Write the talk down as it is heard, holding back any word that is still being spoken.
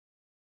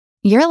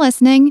You're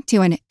listening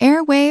to an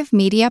Airwave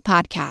Media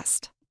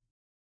Podcast.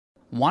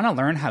 Want to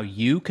learn how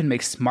you can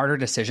make smarter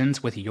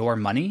decisions with your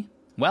money?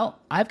 Well,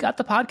 I've got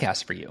the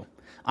podcast for you.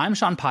 I'm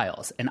Sean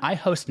Piles, and I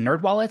host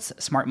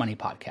NerdWallet's Smart Money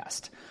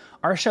Podcast.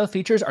 Our show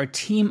features our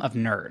team of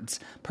nerds,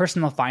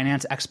 personal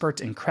finance experts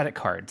in credit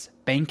cards,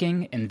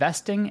 banking,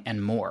 investing,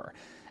 and more.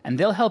 And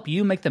they'll help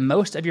you make the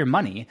most of your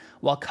money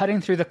while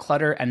cutting through the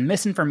clutter and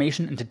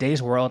misinformation in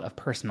today's world of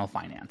personal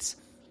finance.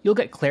 You'll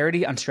get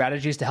clarity on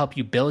strategies to help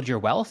you build your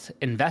wealth,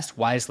 invest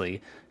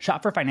wisely,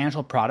 shop for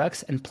financial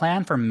products, and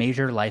plan for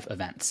major life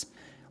events.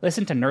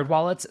 Listen to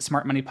NerdWallet's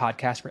Smart Money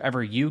Podcast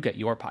wherever you get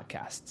your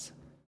podcasts.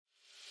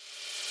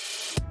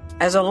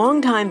 As a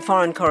longtime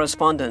foreign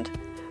correspondent,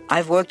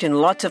 I've worked in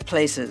lots of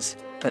places,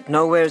 but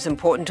nowhere as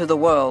important to the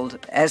world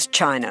as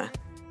China.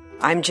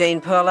 I'm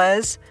Jane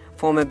Perlez,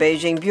 former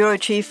Beijing bureau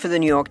chief for the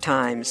New York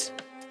Times.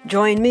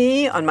 Join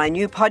me on my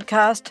new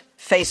podcast,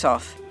 Face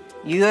Off,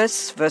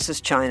 U.S.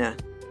 versus China,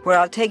 where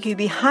I'll take you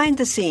behind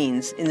the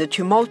scenes in the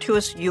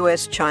tumultuous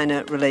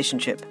U.S.-China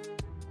relationship.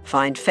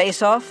 Find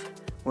Face Off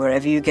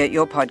wherever you get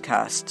your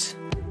podcasts.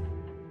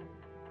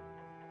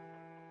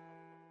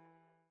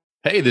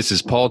 Hey, this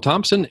is Paul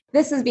Thompson.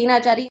 This is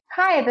Veena Jetty.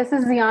 Hi, this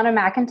is Ziana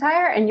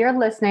McIntyre, and you're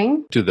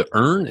listening to the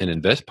Earn and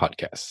Invest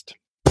podcast.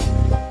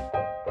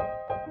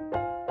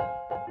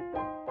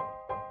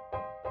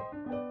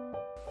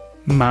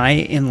 My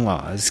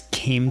in-laws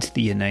came to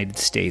the United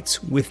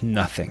States with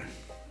nothing.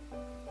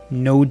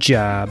 No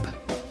job,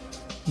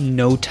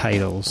 no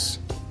titles,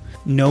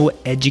 no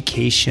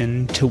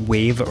education to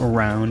wave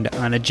around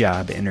on a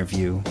job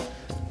interview,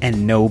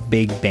 and no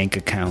big bank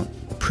account.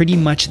 Pretty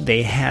much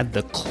they had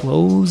the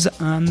clothes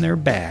on their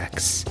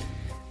backs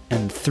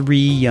and 3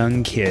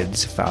 young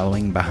kids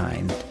following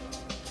behind.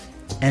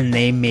 And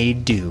they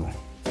made do.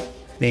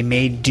 They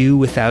made do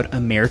without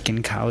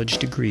American college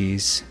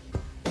degrees.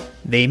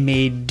 They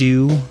made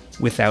do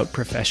without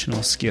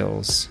professional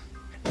skills.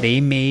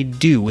 They made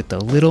do with the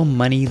little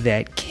money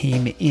that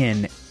came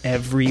in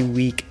every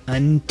week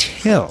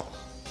until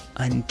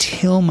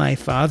my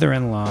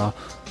father-in-law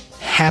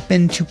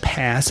happened to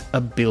pass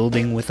a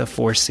building with a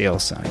for sale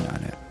sign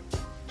on it.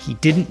 He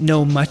didn't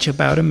know much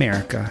about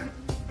America.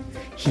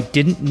 He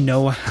didn't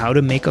know how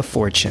to make a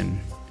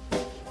fortune,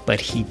 but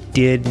he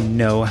did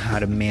know how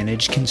to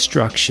manage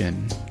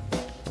construction,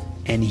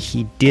 and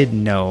he did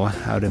know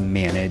how to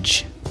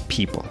manage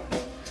people.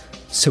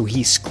 So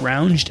he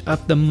scrounged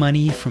up the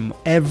money from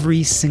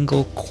every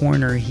single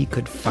corner he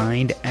could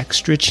find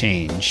extra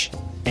change,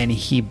 and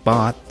he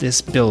bought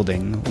this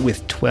building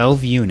with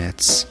 12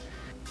 units,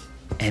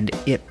 and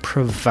it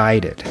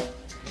provided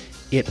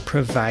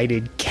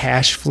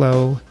cash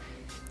flow,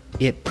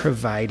 it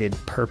provided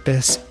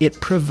purpose,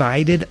 it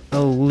provided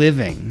a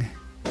living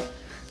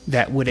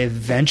that would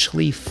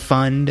eventually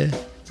fund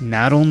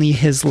not only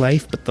his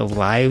life, but the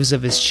lives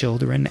of his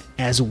children,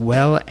 as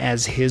well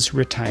as his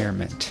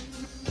retirement.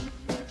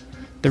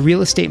 The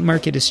real estate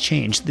market has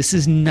changed. This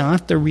is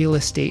not the real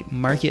estate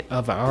market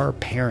of our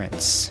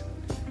parents.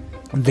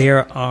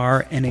 There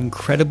are an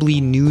incredibly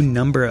new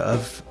number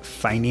of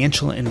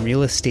financial and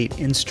real estate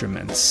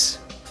instruments.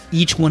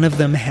 Each one of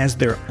them has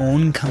their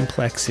own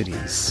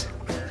complexities.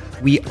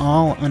 We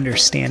all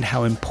understand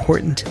how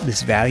important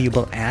this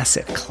valuable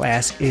asset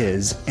class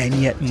is, and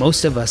yet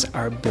most of us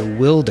are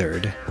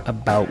bewildered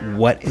about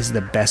what is the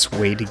best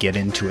way to get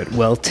into it.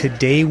 Well,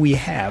 today we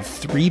have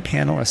 3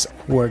 panelists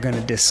who are going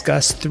to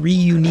discuss 3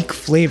 unique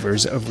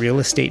flavors of real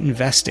estate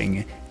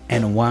investing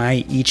and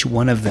why each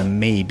one of them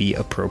may be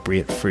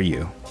appropriate for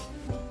you.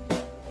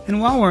 And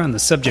while we're on the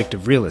subject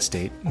of real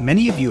estate,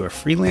 many of you are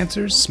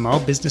freelancers, small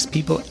business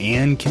people,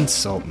 and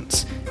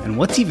consultants. And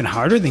what's even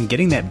harder than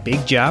getting that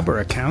big job or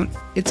account?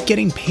 It's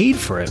getting paid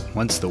for it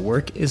once the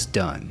work is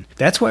done.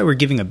 That's why we're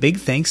giving a big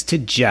thanks to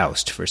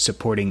Joust for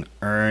supporting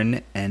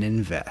Earn and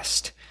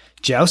Invest.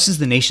 Joust is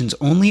the nation's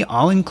only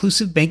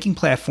all-inclusive banking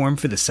platform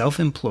for the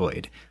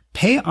self-employed.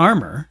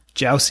 PayArmor,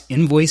 Joust's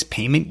invoice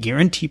payment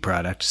guarantee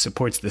product,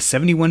 supports the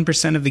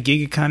 71% of the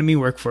gig economy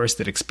workforce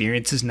that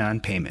experiences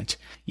non-payment.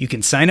 You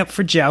can sign up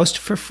for Joust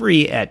for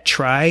free at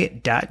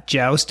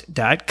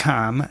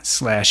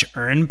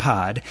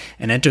try.joust.com/earnpod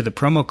and enter the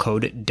promo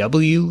code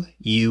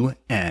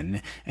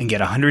WUN and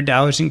get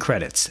 $100 in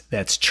credits.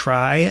 That's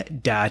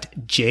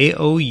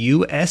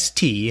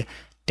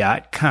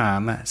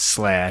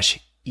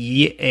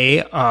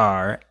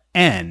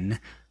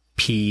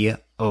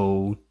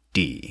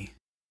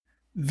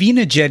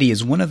Veena Jetty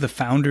is one of the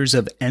founders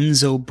of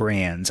Enzo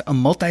Brands, a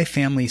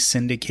multifamily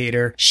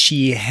syndicator.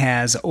 She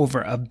has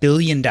over $1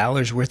 billion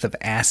worth of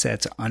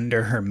assets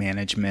under her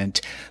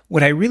management.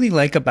 What I really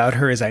like about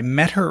her is I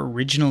met her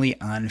originally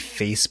on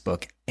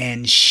Facebook,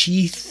 and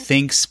she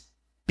thinks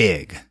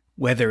big,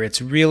 whether it's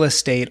real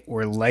estate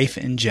or life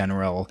in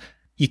general.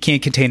 You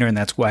can't contain her, and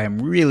that's why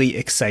I'm really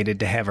excited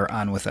to have her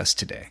on with us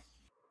today.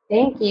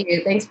 Thank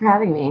you. Thanks for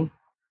having me.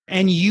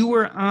 And you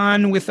were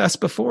on with us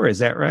before, is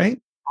that right?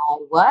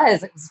 It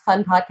was a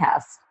fun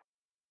podcast.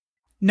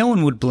 No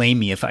one would blame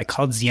me if I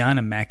called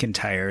Ziana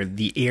McIntyre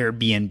the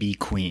Airbnb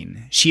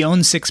queen. She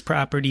owns 6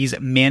 properties,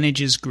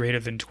 manages greater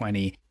than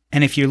 20,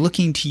 And if you're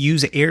looking to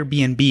use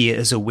Airbnb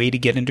as a way to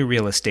get into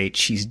real estate,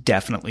 she's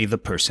definitely the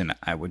person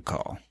I would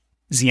call.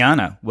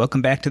 Ziana,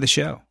 welcome back to the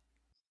show.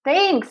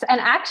 Thanks.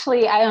 And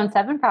actually, I own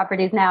 7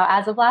 properties now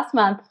as of last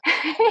month.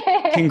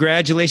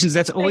 Congratulations.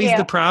 That's always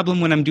the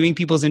problem when I'm doing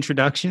people's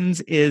introductions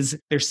is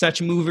they're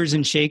such movers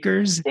and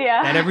shakers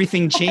that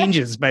everything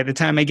changes by the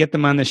time I get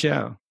them on the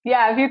show.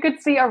 Yeah, if you could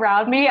see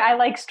around me, I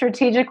like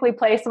strategically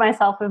place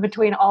myself in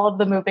between all of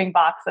the moving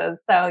boxes.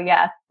 So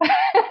yes.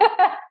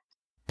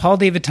 Paul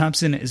David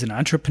Thompson is an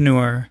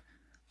entrepreneur,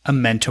 a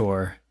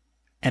mentor,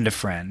 and a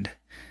friend.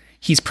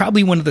 He's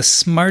probably one of the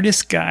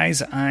smartest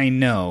guys I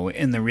know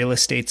in the real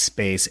estate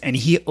space, and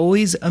he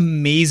always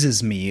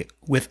amazes me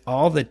with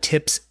all the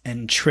tips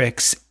and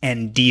tricks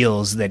and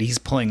deals that he's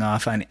pulling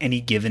off on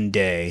any given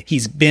day.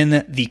 He's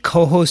been the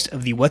co-host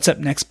of the What's Up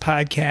Next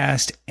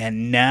podcast,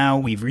 and now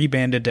we've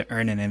rebranded to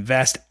Earn and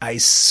Invest. I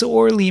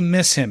sorely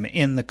miss him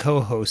in the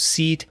co-host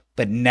seat,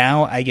 but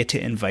now I get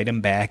to invite him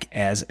back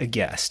as a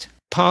guest.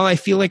 Paul, I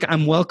feel like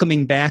I'm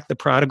welcoming back the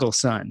prodigal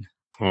son.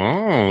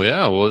 Oh,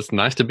 yeah. Well, it's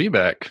nice to be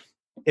back.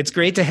 It's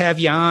great to have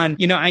you on.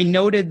 You know, I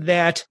noted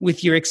that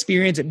with your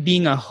experience at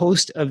being a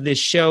host of this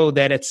show,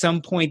 that at some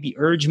point the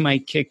urge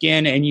might kick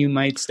in and you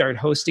might start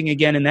hosting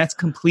again, and that's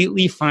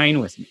completely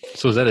fine with me.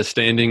 So is that a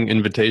standing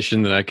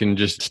invitation that I can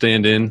just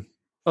stand in?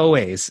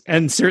 Always,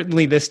 and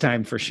certainly this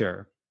time for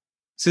sure.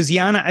 So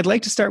Ziana, I'd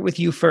like to start with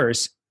you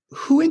first.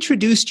 Who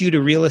introduced you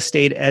to real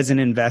estate as an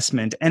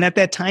investment? And at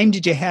that time,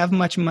 did you have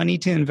much money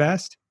to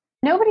invest?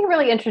 Nobody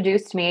really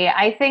introduced me.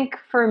 I think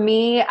for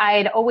me,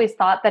 I'd always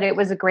thought that it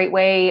was a great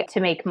way to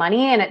make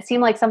money. And it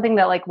seemed like something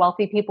that like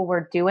wealthy people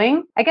were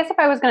doing. I guess if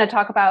I was going to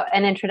talk about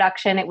an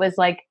introduction, it was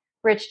like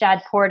Rich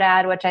Dad, Poor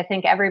Dad, which I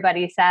think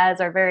everybody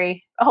says or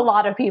a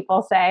lot of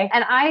people say.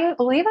 And I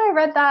believe I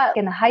read that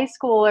in high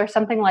school or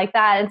something like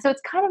that. And so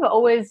it's kind of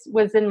always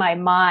was in my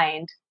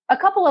mind. A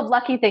couple of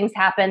lucky things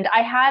happened.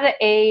 I had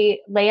a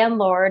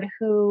landlord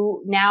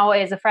who now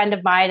is a friend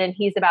of mine, and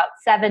he's about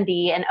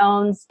 70 and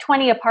owns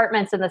 20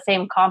 apartments in the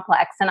same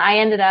complex. And I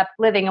ended up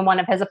living in one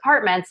of his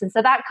apartments. And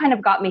so that kind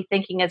of got me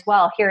thinking as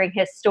well, hearing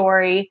his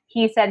story.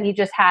 He said he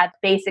just had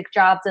basic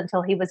jobs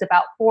until he was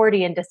about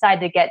 40 and decided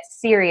to get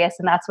serious.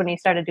 And that's when he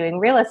started doing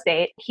real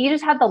estate. He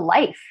just had the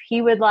life.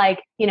 He would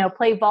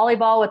play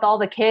volleyball with all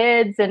the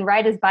kids and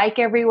ride his bike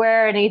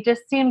everywhere. And he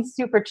just seemed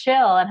super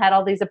chill and had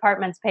all these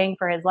apartments paying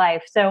for his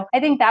life. So I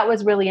think that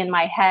was really in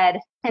my head.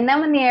 And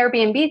then when the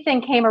Airbnb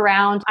thing came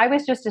around, I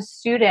was just a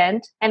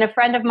student and a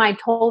friend of mine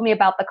told me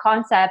about the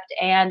concept.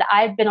 And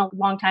I'd been a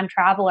longtime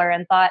traveler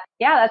and thought,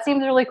 yeah, that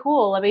seems really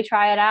cool. Let me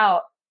try it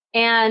out.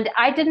 And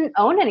I didn't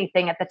own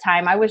anything at the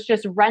time. I was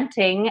just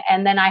renting.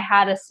 And then I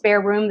had a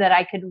spare room that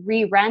I could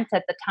re-rent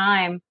at the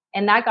time.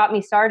 And that got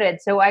me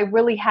started. So I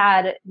really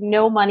had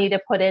no money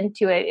to put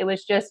into it. It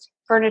was just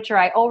furniture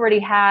I already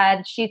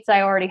had, sheets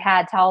I already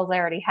had, towels I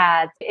already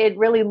had. It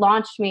really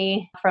launched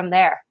me from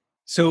there.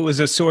 So it was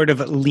a sort of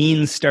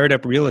lean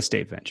startup real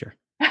estate venture.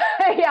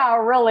 Yeah,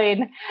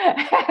 really.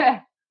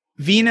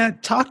 Vina,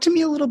 talk to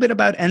me a little bit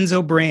about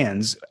Enzo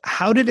Brands.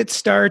 How did it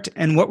start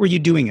and what were you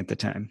doing at the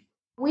time?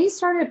 We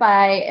started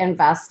by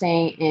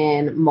investing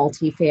in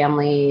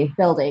multifamily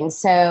buildings.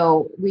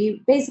 So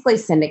we basically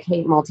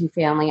syndicate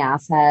multifamily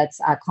assets,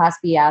 Class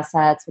B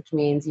assets, which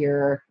means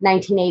your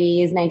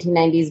 1980s,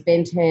 1990s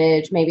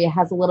vintage. Maybe it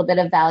has a little bit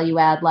of value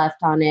add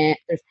left on it.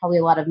 There's probably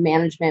a lot of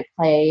management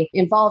play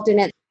involved in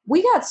it.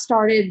 We got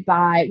started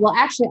I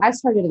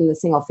started in the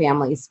single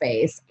family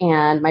space,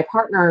 and my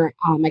partner,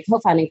 my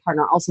co-founding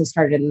partner, also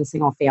started in the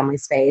single family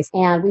space.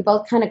 And we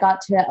both kind of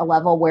got to a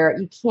level where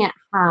you can't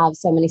have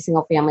so many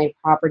single family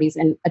properties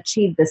and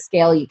achieve the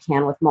scale you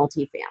can with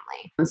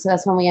multifamily. So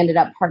that's when we ended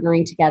up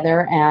partnering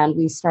together, and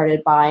we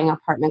started buying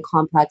apartment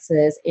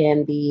complexes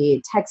in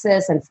the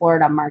Texas and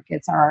Florida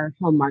markets, our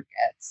home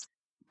markets.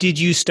 Did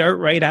you start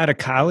right out of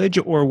college,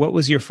 or what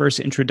was your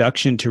first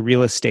introduction to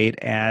real estate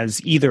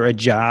as either a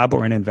job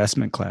or an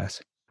investment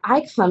class?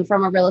 I come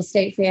from a real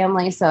estate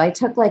family, so I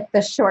took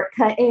the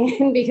shortcut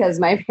in because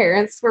my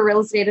parents were real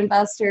estate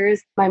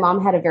investors. My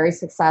mom had a very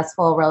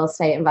successful real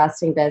estate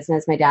investing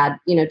business. My dad,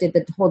 did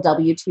the whole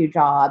W-2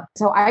 job.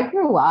 So I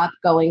grew up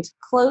going to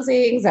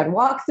closings and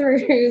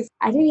walkthroughs.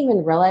 I didn't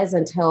even realize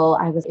until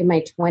I was in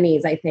my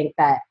 20s, I think,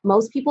 that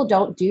most people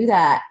don't do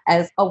that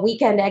as a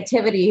weekend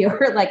activity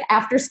or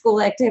after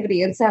school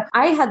activity. And so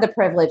I had the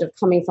privilege of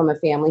coming from a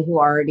family who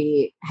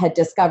already had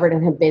discovered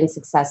and had been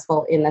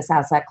successful in this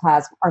asset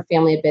class. Our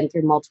family had been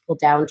through multiple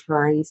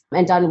downturns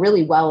and done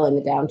really well in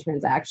the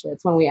downturns, actually.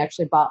 It's when we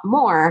actually bought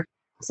more.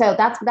 So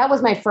that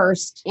was my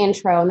first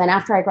intro. And then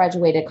after I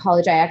graduated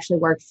college, I actually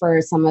worked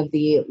for some of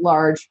the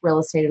large real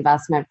estate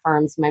investment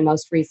firms. My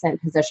most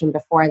recent position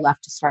before I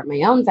left to start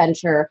my own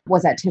venture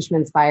was at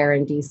Tishman Speyer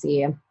in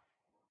DC.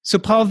 So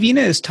Paul,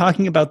 Vina is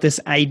talking about this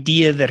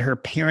idea that her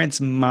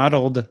parents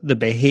modeled the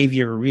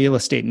behavior of real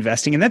estate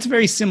investing. And that's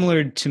very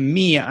similar to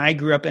me. I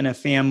grew up in a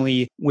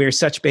family where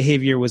such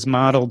behavior was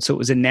modeled. So it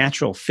was a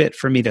natural fit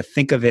for me to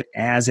think of it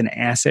as an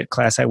asset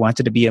class I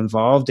wanted to be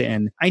involved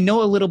in. I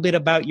know a little bit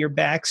about your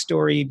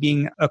backstory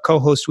being a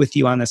co-host with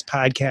you on this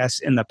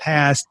podcast in the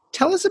past.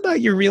 Tell us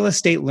about your real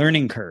estate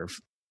learning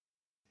curve.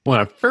 When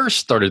I first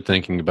started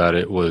thinking about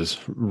it was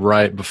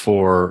right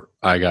before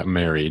I got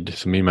married.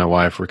 So me and my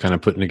wife were kind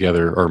of putting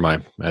together, or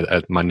my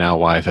now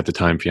wife at the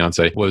time,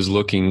 fiance, was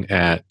looking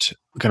at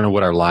kind of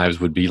what our lives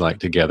would be like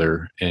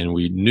together. And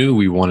we knew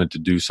we wanted to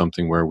do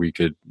something where we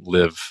could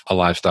live a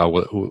lifestyle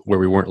where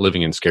we weren't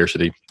living in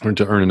scarcity, or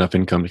to earn enough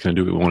income to kind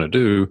of do what we want to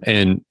do.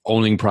 And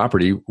owning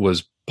property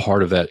was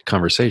part of that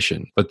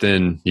conversation. But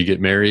then you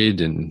get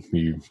married and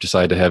you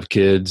decide to have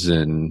kids,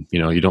 and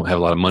you don't have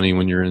a lot of money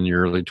when you're in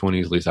your early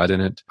 20s. At least I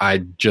didn't. I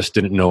just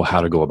didn't know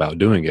how to go about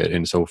doing it.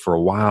 And so for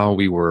a while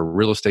we were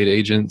real estate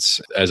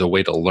agents as a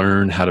way to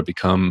learn how to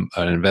become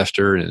an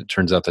investor. And it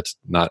turns out that's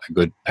not a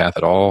good path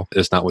at all.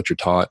 It's not what you're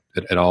taught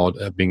at all,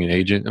 being an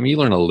agent. I mean, you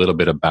learn a little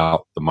bit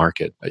about the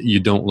market. You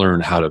don't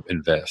learn how to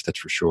invest, that's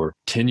for sure.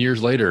 10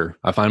 years later,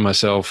 I find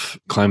myself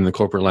climbing the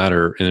corporate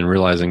ladder and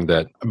realizing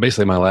that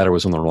basically my ladder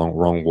was on the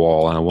wrong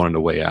wall and I wanted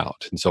a way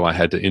out. And so I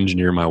had to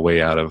engineer my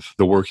way out of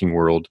the working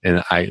world.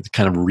 And I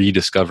kind of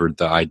rediscovered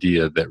the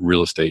idea that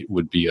real estate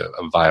would be a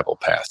viable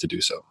path to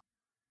do so.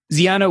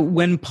 Ziana,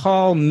 when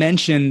Paul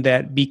mentioned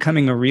that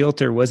becoming a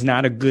realtor was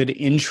not a good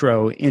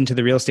intro into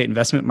the real estate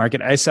investment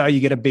market, I saw you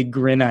get a big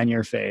grin on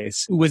your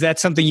face. Was that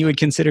something you would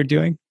consider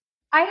doing?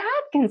 I had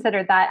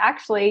considered that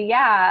actually.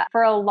 Yeah.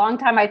 For a long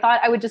time, I thought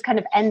I would just kind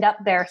of end up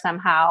there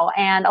somehow.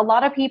 And a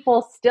lot of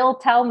people still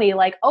tell me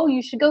like, oh,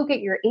 you should go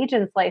get your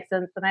agent's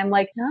license. And I'm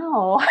like,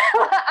 no,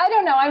 I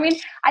don't know. I mean,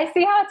 I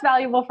see how it's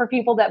valuable for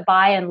people that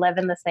buy and live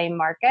in the same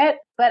market.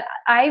 But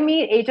I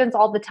meet agents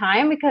all the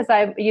time because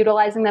I'm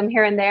utilizing them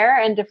here and there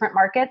in different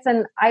markets.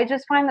 And I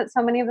just find that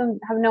so many of them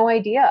have no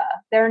idea.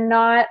 They're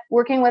not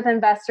working with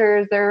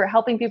investors. They're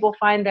helping people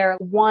find their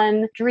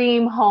one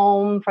dream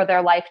home for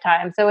their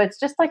lifetime. So it's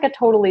just like a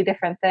totally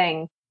different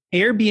thing.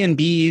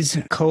 Airbnb's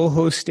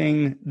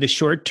co-hosting the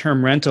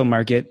short-term rental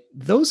market,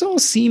 those all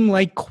seem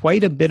like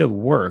quite a bit of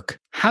work.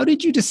 How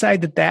did you decide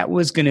that that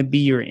was going to be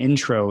your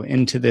intro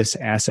into this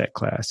asset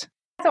class?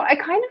 So I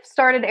kind of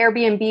started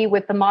Airbnb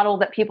with the model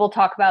that people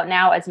talk about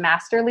now as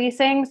master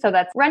leasing. So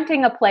that's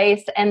renting a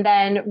place and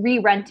then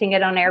re-renting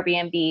it on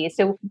Airbnb.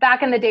 So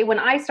back in the day when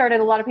I started,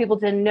 a lot of people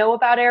didn't know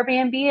about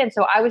Airbnb. And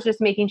so I was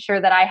just making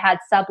sure that I had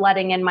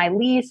subletting in my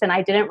lease and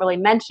I didn't really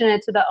mention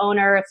it to the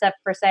owner except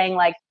for saying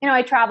like,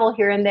 I travel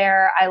here and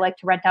there. I like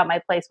to rent out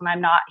my place when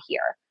I'm not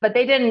here. But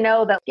they didn't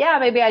know that,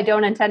 maybe I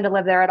don't intend to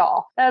live there at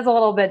all. That was a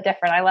little bit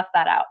different. I left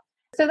that out.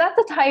 So that's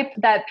a type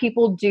that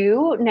people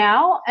do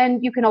now.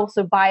 And you can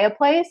also buy a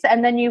place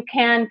and then you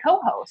can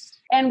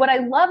co-host. And what I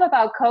love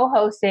about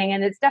co-hosting,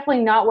 and it's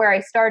definitely not where I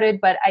started,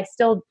 but I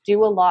still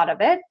do a lot of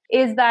it,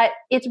 is that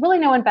it's really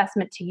no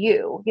investment to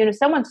you.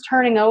 Someone's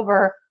turning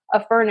over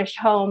a furnished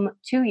home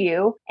to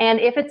you. And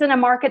if it's in a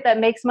market that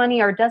makes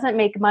money or doesn't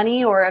make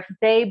money, or if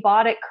they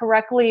bought it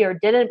correctly or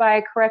didn't buy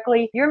it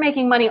correctly, you're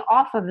making money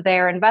off of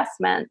their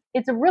investment.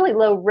 It's a really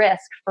low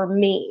risk for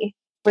me,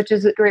 which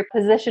is a great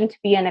position to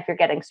be in if you're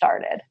getting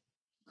started.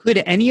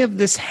 Could any of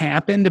this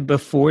happen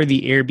before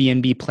the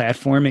Airbnb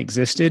platform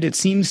existed? It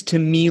seems to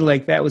me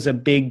like that was a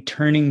big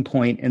turning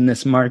point in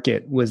this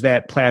market, was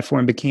that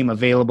platform became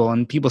available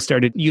and people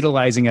started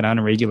utilizing it on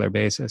a regular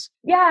basis.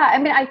 Yeah, I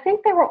mean, I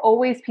think there were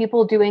always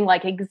people doing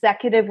like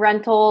executive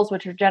rentals,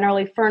 which are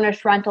generally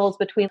furnished rentals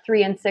between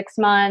 3 and 6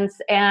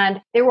 months.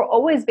 And there were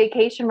always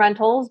vacation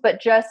rentals, but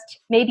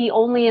just maybe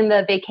only in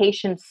the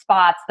vacation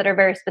spots that are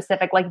very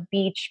specific, like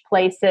beach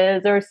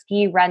places or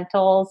ski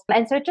rentals.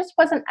 And so it just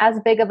wasn't as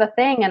big of a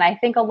thing. And I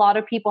think a lot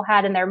of people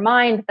had in their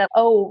mind that,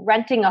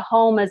 renting a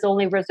home is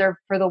only reserved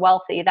for the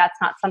wealthy. That's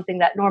not something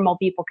that normal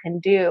people can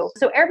do.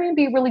 So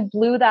Airbnb really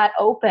blew that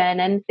open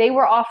and they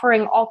were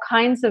offering all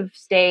kinds of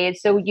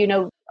stays. So,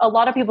 a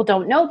lot of people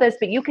don't know this,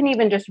 but you can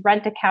even just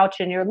rent a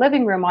couch in your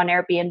living room on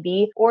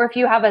Airbnb. Or if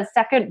you have a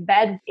second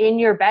bed in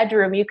your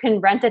bedroom, you can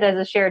rent it as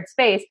a shared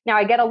space. Now,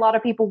 I get a lot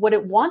of people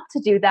wouldn't want to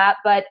do that,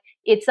 but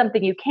it's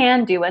something you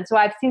can do. And so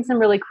I've seen some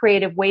really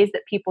creative ways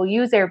that people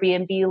use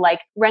Airbnb, like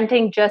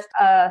renting just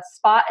a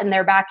spot in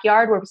their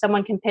backyard where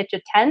someone can pitch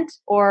a tent,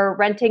 or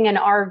renting an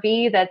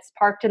RV that's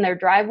parked in their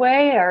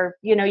driveway, or,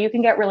 you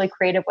can get really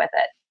creative with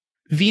it.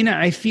 Vina,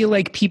 I feel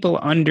like people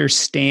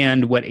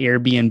understand what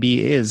Airbnb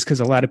is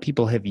because a lot of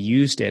people have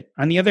used it.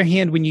 On the other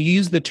hand, when you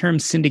use the term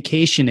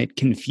syndication, it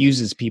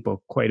confuses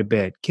people quite a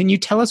bit. Can you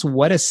tell us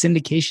what a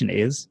syndication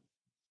is?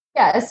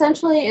 Yeah,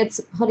 essentially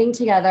it's putting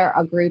together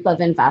a group of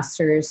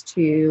investors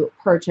to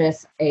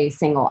purchase a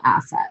single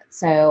asset.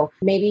 So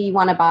maybe you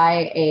want to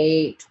buy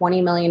a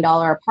 $20 million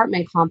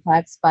apartment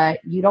complex, but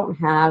you don't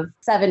have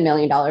 $7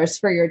 million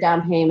for your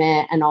down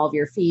payment and all of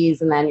your fees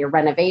and then your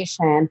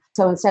renovation.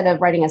 So instead of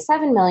writing a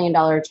 $7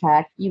 million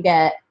check, you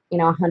get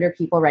 100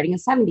 people writing a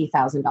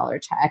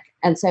 $70,000 check.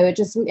 And so it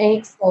just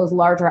makes those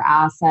larger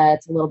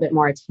assets a little bit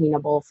more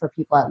attainable for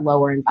people at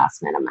lower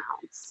investment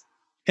amounts.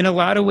 In a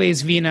lot of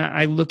ways, Veena,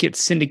 I look at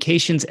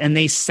syndications and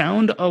they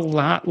sound a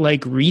lot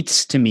like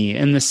REITs to me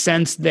in the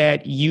sense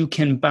that you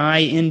can buy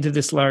into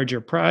this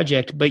larger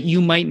project, but you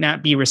might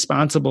not be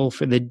responsible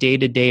for the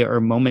day-to-day or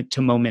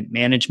moment-to-moment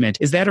management.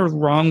 Is that a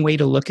wrong way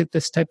to look at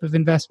this type of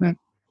investment?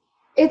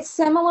 It's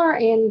similar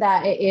in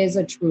that it is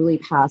a truly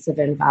passive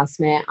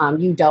investment.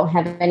 You don't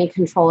have any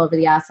control over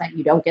the asset.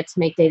 You don't get to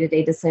make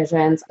day-to-day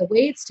decisions. The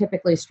way it's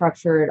typically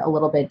structured a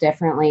little bit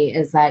differently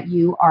is that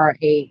you are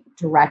a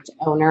direct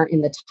owner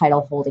in the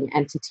title holding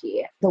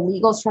entity. The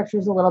legal structure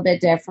is a little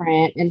bit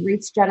different. And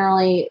REITs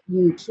generally,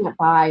 you can't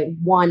buy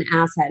one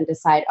asset and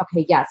decide,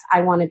 okay, yes, I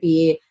want to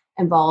be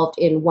involved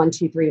in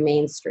 123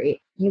 Main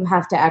Street. You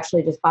have to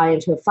actually just buy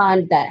into a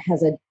fund that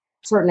has a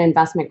certain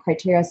investment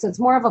criteria. So it's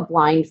more of a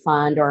blind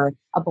fund or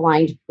a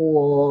blind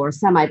pool or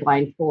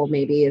semi-blind pool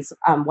maybe is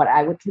what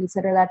I would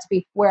consider that to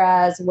be.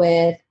 Whereas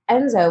with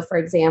Enzo, for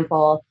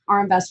example,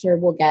 our investor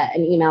will get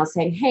an email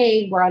saying,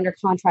 hey, we're under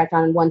contract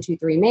on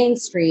 123 Main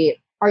Street.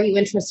 Are you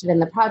interested in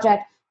the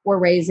project? We're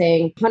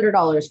raising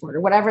 $100 for it or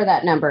whatever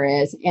that number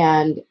is.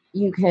 And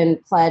you can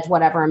pledge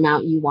whatever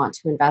amount you want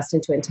to invest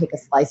into and take a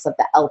slice of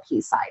the LP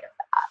side of that.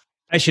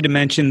 I should have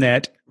mentioned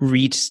that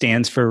REIT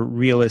stands for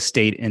Real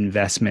Estate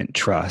Investment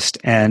Trust.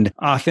 And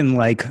often,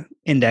 like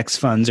index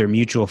funds or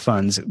mutual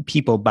funds,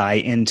 people buy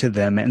into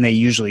them and they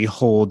usually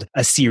hold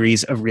a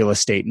series of real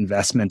estate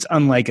investments,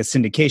 unlike a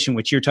syndication,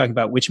 which you're talking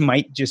about, which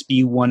might just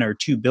be one or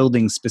two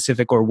buildings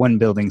specific or one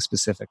building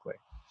specifically.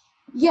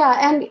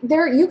 Yeah, and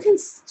you can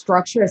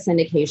structure a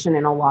syndication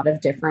in a lot of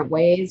different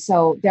ways.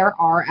 So there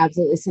are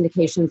absolutely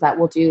syndications that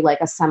will do like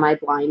a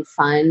semi-blind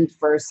fund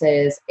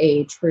versus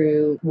a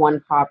true one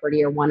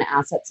property or one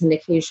asset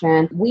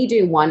syndication. We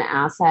do one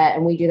asset,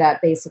 and we do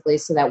that basically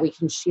so that we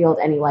can shield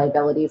any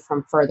liability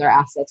from further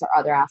assets or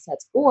other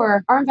assets.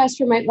 Or our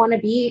investor might want to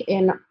be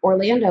in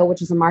Orlando,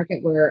 which is a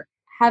market we're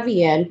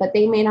heavy in, but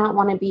they may not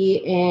want to be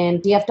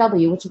in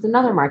DFW, which is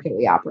another market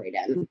we operate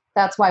in.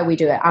 That's why we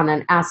do it on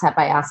an asset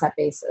by asset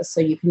basis. So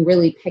you can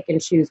really pick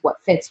and choose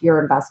what fits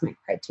your investment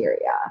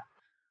criteria.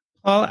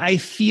 Well, I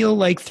feel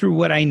like through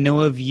what I know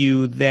of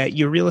you that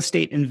your real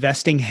estate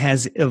investing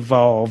has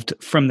evolved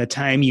from the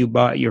time you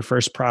bought your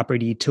first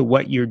property to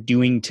what you're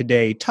doing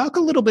today. Talk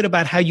a little bit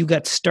about how you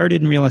got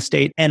started in real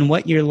estate and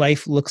what your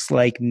life looks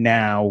like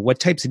now. What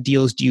types of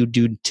deals do you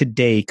do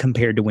today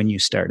compared to when you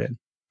started?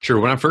 Sure.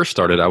 When I first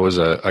started, I was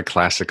a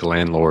classic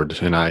landlord,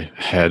 and I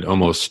had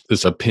almost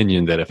this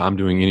opinion that if I'm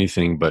doing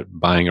anything but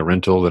buying a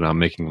rental, then I'm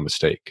making a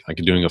mistake. Like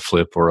doing a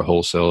flip or a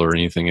wholesale or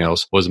anything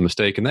else was a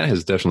mistake. And that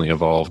has definitely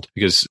evolved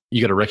because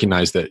you got to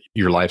recognize that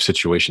your life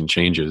situation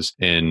changes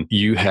and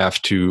you have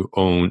to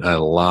own a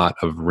lot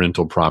of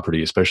rental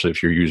property, especially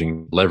if you're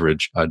using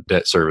leverage,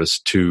 debt service,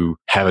 to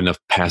have enough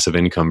passive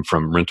income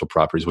from rental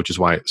properties, which is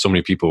why so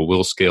many people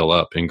will scale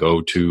up and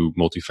go to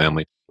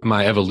multifamily.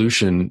 My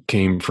evolution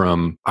came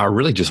from, I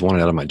really just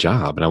wanted out of my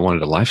job and I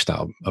wanted a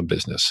lifestyle of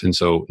business. And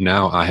so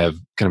now I have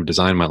kind of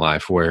designed my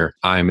life where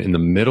I'm in the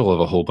middle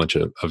of a whole bunch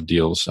of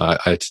deals.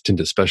 I tend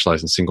to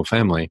specialize in single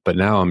family, but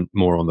now I'm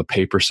more on the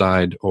paper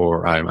side,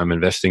 or I'm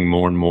investing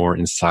more and more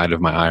inside of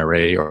my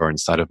IRA or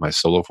inside of my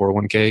solo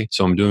 401k.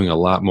 So I'm doing a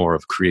lot more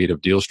of creative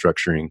deal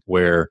structuring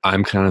where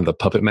I'm kind of the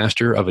puppet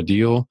master of a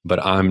deal,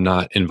 but I'm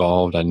not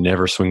involved. I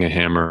never swing a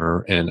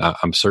hammer, and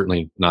I'm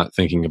certainly not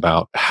thinking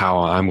about how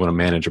I'm going to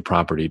manage a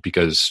property,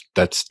 because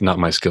that's not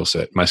my skill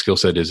set. My skill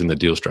set is in the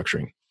deal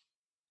structuring.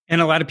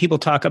 And a lot of people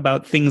talk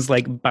about things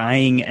like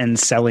buying and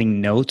selling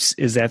notes.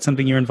 Is that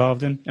something you're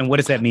involved in? And what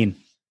does that mean?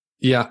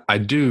 Yeah, I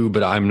do,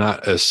 but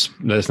that's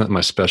not my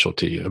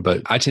specialty.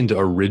 But I tend to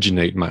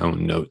originate my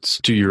own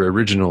notes. To your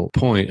original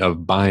point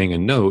of buying a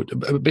note,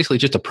 basically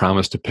just a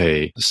promise to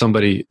pay.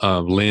 Somebody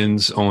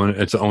lends on,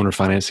 it's an owner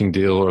financing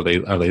deal, or they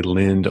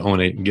lend on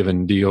a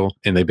given deal,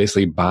 and they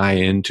basically buy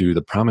into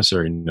the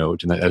promissory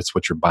note, and that's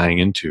what you're buying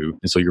into.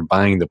 And so you're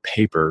buying the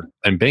paper,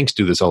 and banks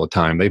do this all the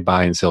time. They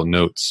buy and sell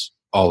notes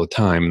all the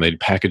time, and they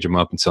package them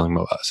up and sell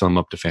them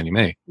up to Fannie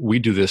Mae. We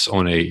do this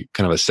on a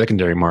kind of a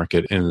secondary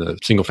market in the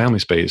single family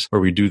space, where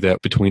we do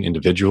that between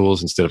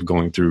individuals instead of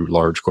going through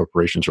large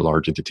corporations or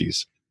large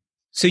entities.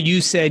 So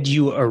you said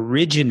you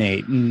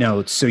originate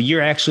notes. So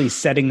you're actually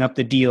setting up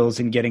the deals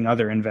and getting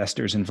other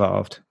investors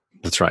involved.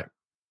 That's right.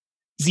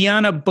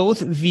 Ziana, both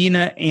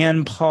Veena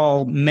and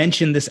Paul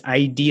mentioned this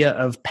idea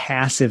of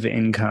passive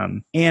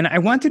income. And I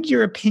wanted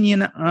your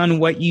opinion on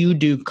what you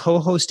do,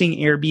 co-hosting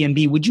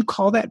Airbnb. Would you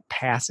call that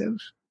passive?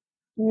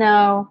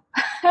 No,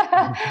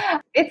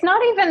 it's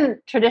not even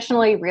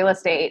traditionally real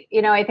estate.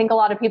 I think a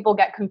lot of people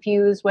get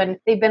confused when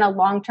they've been a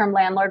long-term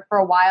landlord for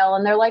a while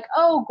and they're like,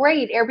 oh,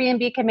 great,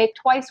 Airbnb can make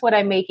twice what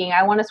I'm making.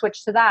 I want to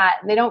switch to that.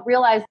 And they don't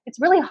realize it's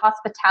really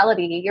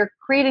hospitality. You're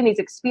creating these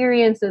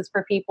experiences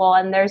for people,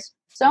 and there's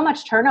so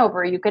much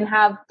turnover. You can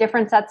have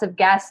different sets of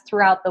guests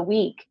throughout the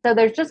week. So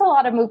there's just a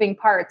lot of moving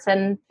parts,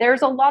 and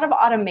there's a lot of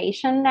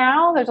automation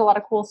now. There's a lot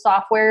of cool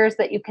softwares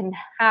that you can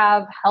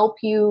have help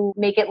you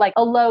make it like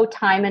a low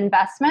time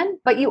investment,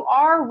 but you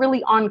are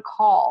really on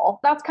call.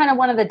 That's kind of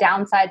one of the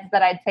downsides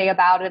that I'd say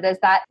about it is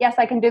that, yes,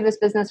 I can do this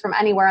business from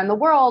anywhere in the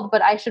world,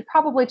 but I should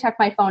probably check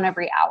my phone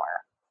every hour.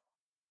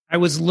 I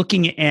was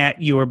looking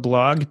at your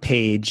blog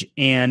page,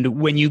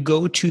 and when you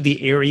go to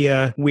the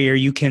area where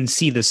you can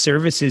see the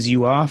services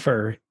you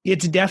offer,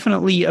 it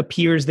definitely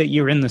appears that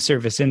you're in the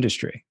service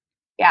industry.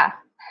 Yeah.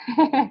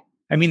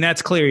 I mean,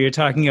 that's clear. You're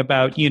talking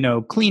about,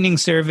 cleaning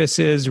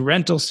services,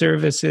 rental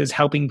services,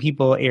 helping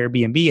people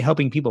Airbnb,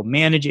 helping people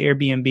manage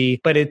Airbnb,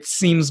 but it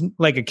seems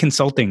like a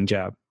consulting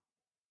job.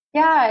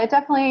 Yeah, it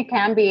definitely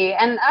can be.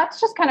 And that's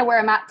just kind of where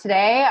I'm at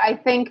today. I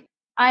think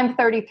I'm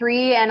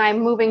 33 and I'm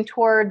moving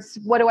towards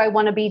what do I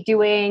want to be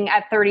doing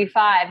at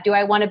 35? Do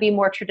I want to be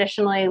more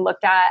traditionally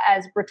looked at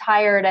as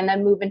retired and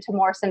then move into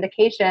more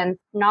syndications,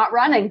 not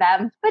running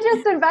them, but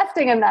just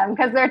investing in them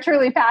because they're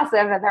truly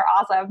passive and they're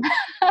awesome.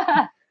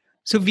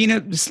 So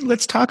Veena,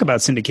 let's talk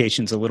about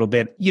syndications a little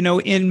bit.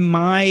 In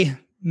my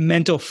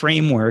mental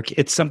framework,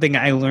 it's something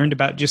I learned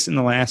about just in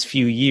the last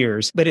few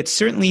years, but it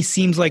certainly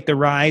seems like the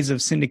rise of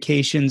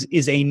syndications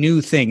is a new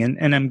thing.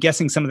 And I'm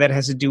guessing some of that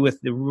has to do with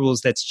the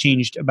rules that's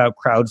changed about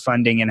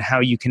crowdfunding and how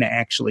you can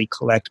actually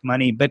collect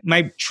money. But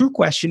my true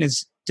question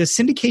is, does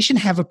syndication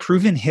have a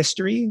proven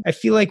history? I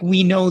feel like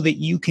we know that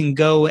you can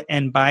go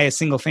and buy a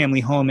single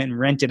family home and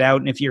rent it out.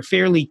 And if you're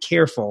fairly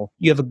careful,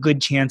 you have a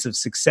good chance of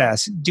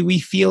success. Do we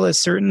feel as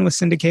certain with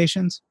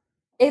syndications?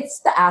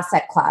 It's the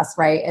asset class,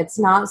 right? It's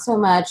not so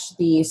much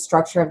the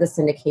structure of the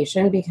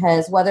syndication,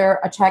 because whether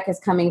a check is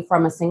coming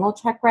from a single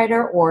check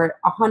writer or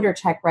 100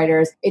 check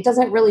writers, it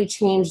doesn't really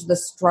change the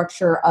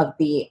structure of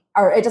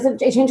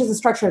it changes the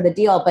structure of the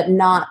deal, but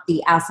not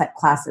the asset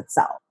class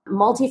itself.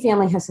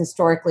 Multifamily has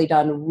historically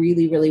done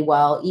really, really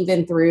well.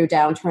 Even through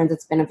downturns,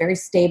 it's been a very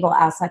stable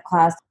asset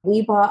class.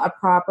 We bought a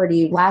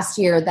property last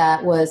year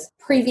that was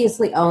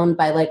previously owned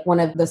by like one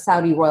of the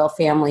Saudi royal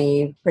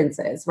family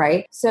princes,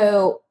 right?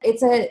 So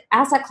it's an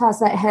asset class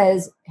that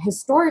has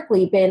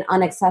historically been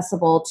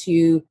inaccessible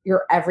to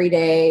your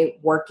everyday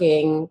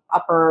working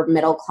upper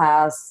middle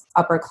class,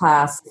 upper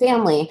class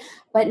family.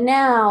 But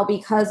now,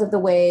 because of the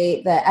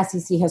way the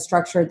SEC has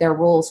structured their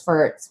rules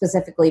for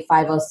specifically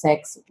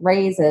 506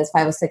 raises,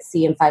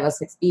 506C and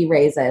 506B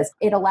raises,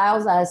 it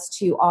allows us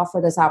to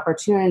offer this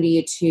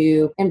opportunity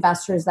to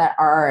investors that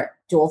are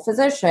dual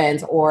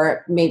physicians,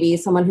 or maybe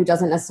someone who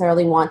doesn't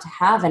necessarily want to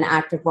have an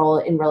active role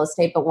in real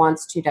estate, but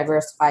wants to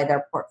diversify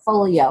their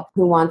portfolio,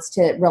 who wants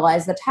to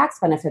realize the tax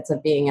benefits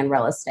of being in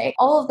real estate.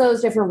 All of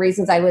those different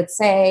reasons, I would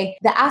say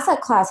the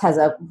asset class has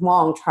a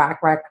long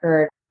track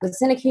record. The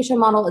syndication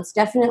model, it's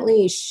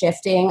definitely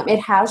shifting. It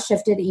has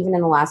shifted even in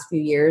the last few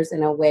years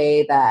in a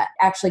way that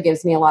actually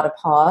gives me a lot of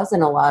pause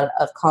and a lot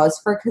of cause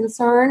for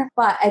concern.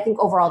 But I think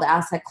overall the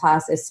asset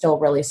class is still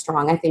really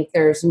strong. I think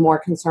there's more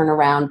concern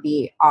around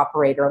the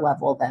operator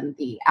level than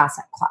the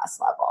asset class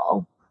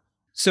level.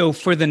 So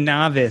for the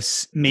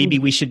novice, maybe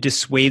we should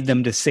dissuade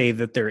them to say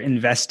that they're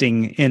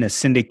investing in a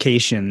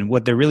syndication.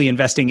 What they're really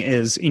investing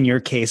is, in your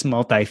case,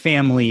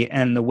 multifamily,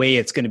 and the way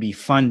it's going to be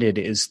funded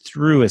is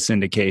through a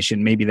syndication.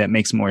 Maybe that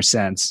makes more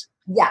sense.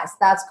 Yes,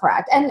 that's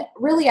correct. And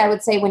really, I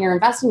would say when you're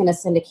investing in a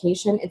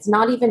syndication, it's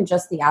not even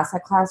just the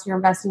asset class you're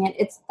investing in,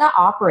 it's the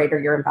operator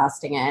you're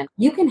investing in.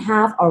 You can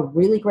have a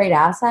really great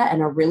asset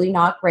and a really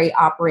not great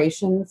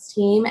operations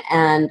team,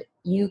 and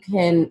you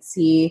can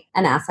see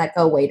an asset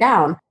go way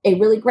down. A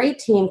really great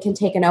team can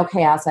take an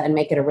okay asset and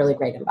make it a really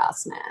great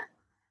investment.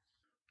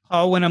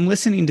 Oh, when I'm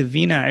listening to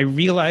Veena, I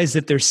realize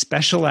that there's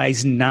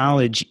specialized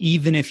knowledge,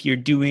 even if you're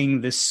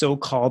doing this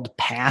so-called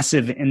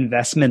passive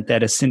investment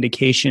that a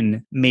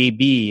syndication may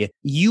be.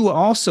 You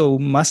also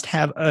must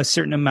have a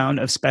certain amount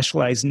of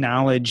specialized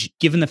knowledge,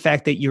 given the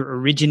fact that you're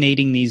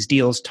originating these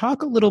deals.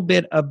 Talk a little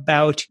bit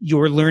about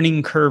your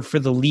learning curve for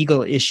the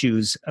legal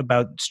issues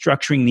about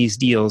structuring these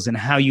deals and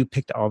how you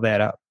picked all that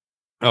up.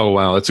 Oh,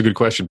 wow. That's a good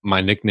question. My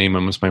nickname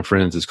amongst my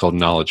friends is called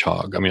Knowledge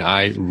Hog. I mean,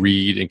 I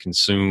read and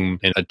consume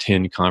and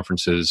attend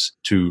conferences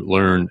to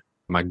learn.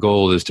 My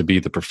goal is to be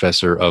the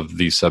professor of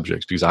these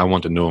subjects because I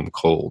want to know them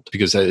cold.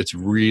 Because it's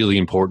really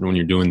important when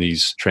you're doing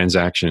these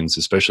transactions,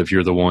 especially if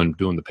you're the one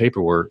doing the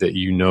paperwork, that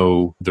you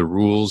know the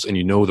rules and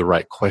you know the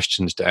right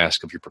questions to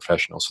ask of your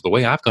professional. So the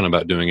way I've gone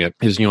about doing it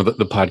is, the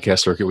podcast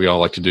circuit we all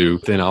like to do.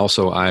 Then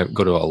also I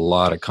go to a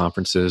lot of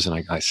conferences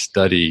and I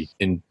study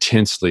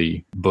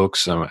intensely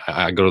books.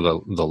 I go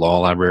to the law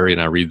library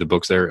and I read the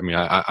books there. I mean,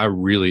 I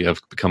really have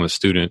become a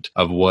student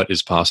of what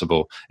is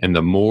possible. And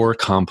the more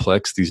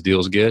complex these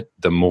deals get,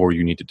 the more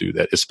you need to do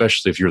that,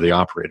 especially if you're the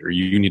operator.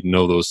 You need to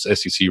know those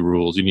SEC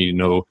rules. You need to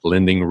know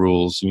lending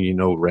rules. You need to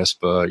know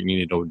RESPA. You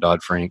need to know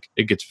Dodd-Frank.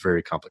 It gets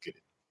very complicated.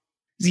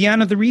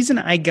 Ziana, the reason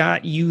I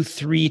got you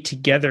three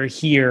together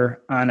here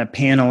on a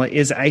panel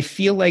is I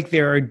feel like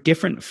there are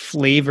different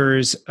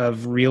flavors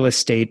of real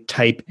estate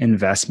type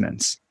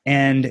investments.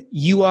 And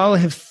you all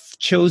have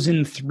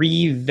chosen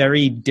 3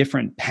 very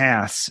different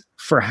paths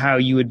for how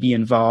you would be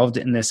involved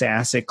in this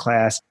asset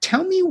class.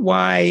 Tell me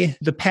why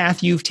the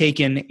path you've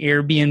taken,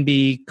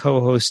 Airbnb,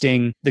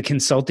 co-hosting, the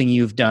consulting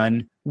you've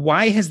done,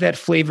 why has that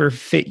flavor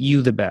fit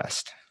you the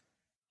best?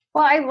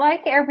 Well, I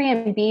like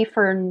Airbnb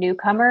for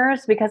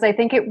newcomers because I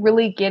think it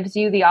really gives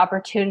you the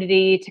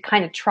opportunity to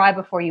kind of try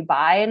before you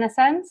buy, in a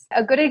sense.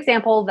 A good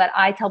example that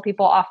I tell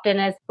people often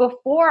is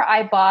before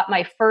I bought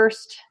my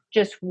first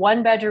just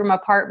 1-bedroom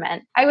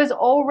apartment, I was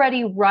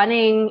already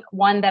running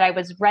one that I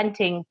was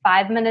renting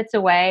 5 minutes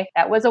away.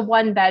 That was a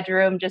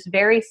 1-bedroom, just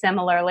very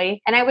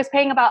similarly. And I was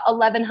paying about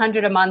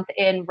 $1,100 a month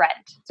in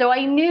rent. So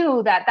I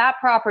knew that that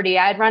property,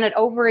 I had run it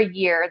over a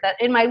year, that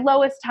in my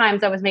lowest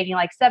times, I was making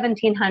like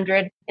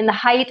 $1,700. In the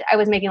height, I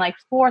was making like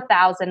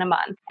 $4,000 a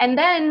month. And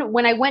then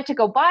when I went to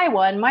go buy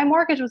one, my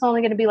mortgage was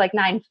only going to be like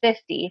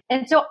 $950.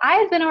 And so I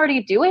had been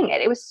already doing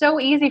it. It was so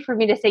easy for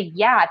me to say,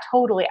 yeah,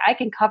 totally, I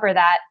can cover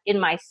that in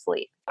my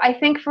sleep. I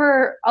think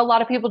for a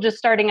lot of people just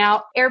starting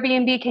out,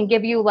 Airbnb can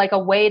give you like a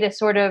way to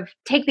sort of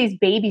take these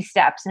baby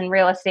steps in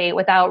real estate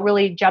without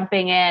really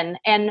jumping in.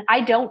 And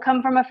I don't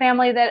come from a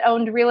family that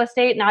owned real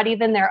estate, not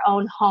even their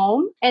own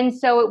home. And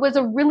so it was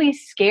a really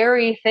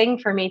scary thing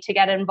for me to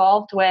get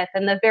involved with.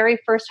 And the very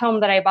first home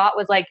that I bought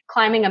was like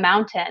climbing a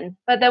mountain.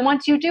 But then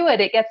once you do it,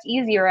 it gets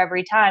easier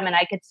every time. And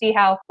I could see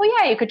how, well,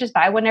 yeah, you could just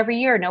buy one every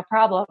year, no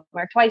problem,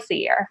 or twice a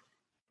year.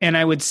 And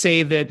I would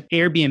say that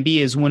Airbnb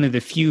is one of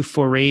the few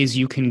forays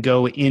you can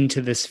go into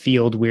this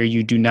field where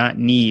you do not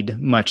need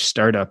much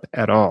startup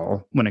at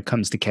all when it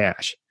comes to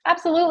cash.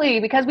 Absolutely,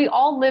 because we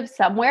all live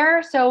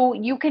somewhere. So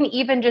you can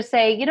even just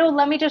say,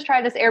 let me just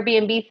try this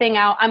Airbnb thing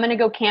out. I'm going to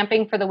go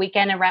camping for the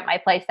weekend and rent my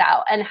place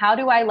out. And how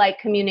do I like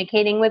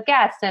communicating with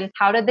guests? And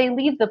how did they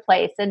leave the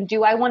place? And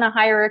do I want to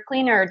hire a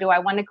cleaner? Do I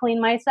want to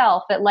clean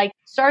myself? It like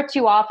starts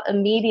you off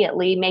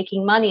immediately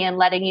making money and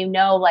letting you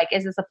know, like,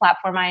 is this a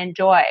platform I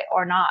enjoy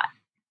or not?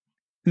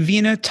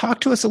 Veena,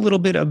 talk to us a little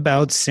bit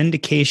about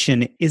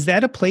syndication. Is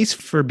that a place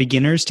for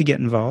beginners to get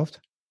involved?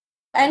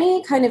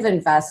 Any kind of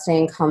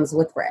investing comes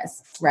with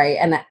risks, right?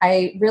 And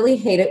I really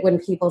hate it when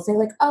people say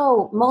like,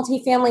 oh,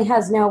 multifamily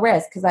has no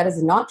risk, because that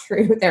is not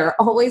true. There are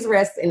always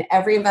risks in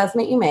every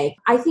investment you make.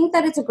 I think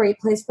that it's a great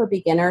place for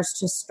beginners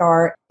to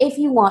start if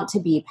you want to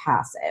be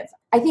passive.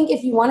 I think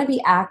if you want to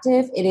be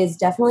active, it is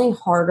definitely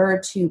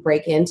harder to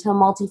break into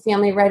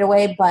multifamily right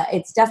away, but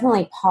it's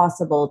definitely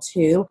possible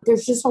too.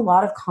 There's just a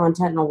lot of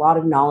content and a lot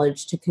of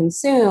knowledge to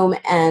consume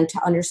and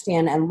to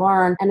understand and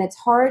learn. And it's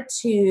hard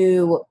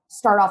to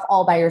start off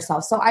all by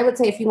yourself. So I would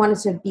say if you wanted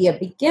to be a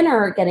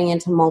beginner getting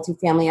into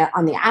multifamily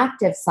on the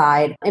active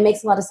side, it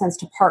makes a lot of sense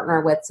to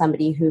partner with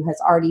somebody who has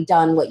already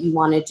done what you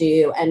want to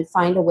do and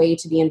find a way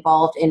to be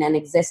involved in an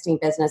existing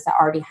business that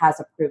already has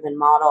a proven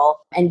model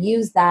and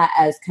use that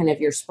as kind of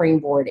your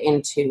springboard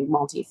into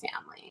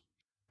multifamily.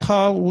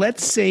 Paul,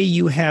 let's say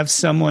you have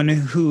someone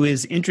who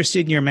is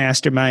interested in your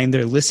mastermind,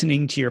 they're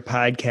listening to your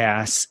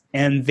podcasts,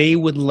 and they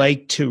would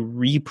like to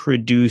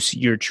reproduce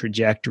your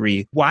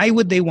trajectory. Why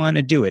would they want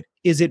to do it?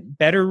 Is it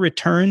better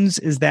returns?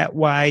 Is that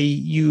why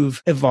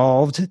you've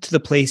evolved to the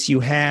place you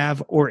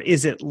have? Or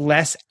is it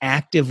less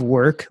active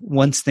work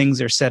once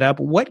things are set up?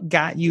 What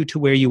got you to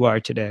where you are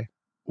today?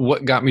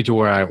 What got me to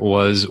where I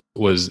was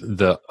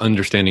the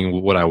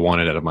understanding what I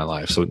wanted out of my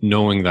life. So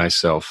knowing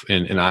thyself.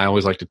 And I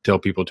always like to tell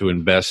people to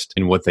invest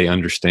in what they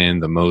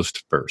understand the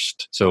most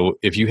first. So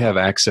if you have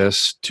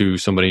access to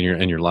somebody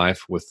in your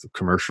life with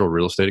commercial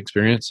real estate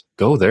experience,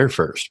 go there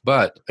first.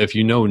 But if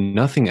you know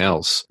nothing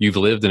else, you've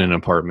lived in an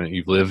apartment,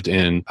 you've lived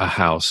in a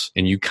house,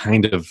 and you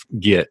kind of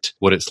get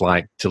what it's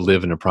like to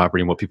live in a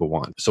property and what people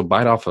want. So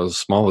bite off the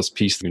smallest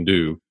piece you can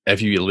do.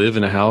 If you live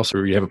in a house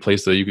or you have a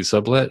place that you could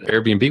sublet,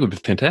 Airbnb would be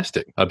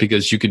fantastic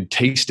because you could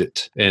taste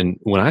it. And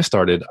when I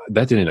started,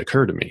 that didn't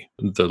occur to me.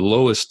 The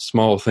lowest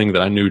small thing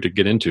that I knew to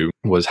get into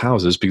was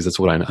houses because that's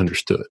what I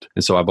understood.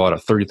 And so I bought a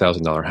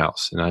 $30,000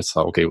 house. And I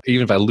thought, okay,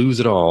 even if I lose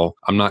it all,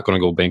 I'm not going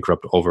to go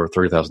bankrupt over a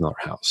 $30,000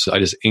 house. So I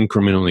just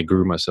incrementally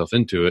grew myself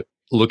into it.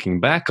 Looking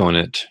back on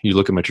it, you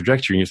look at my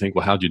trajectory and you think,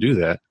 well, how'd you do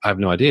that? I have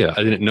no idea.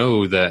 I didn't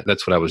know that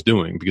that's what I was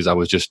doing because I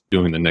was just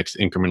doing the next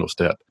incremental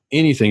step.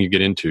 Anything you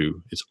get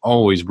into, it's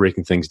always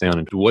breaking things down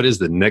into what is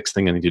the next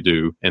thing I need to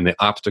do? And the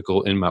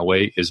obstacle in my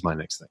way is my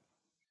next thing.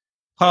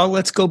 Paul,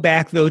 let's go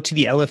back, though, to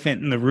the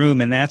elephant in the room,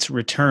 and that's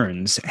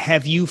returns.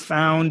 Have you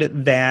found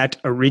that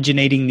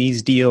originating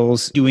these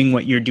deals, doing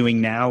what you're doing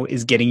now,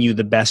 is getting you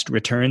the best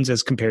returns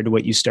as compared to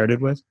what you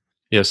started with?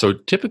 Yeah, so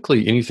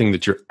typically anything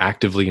that you're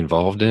actively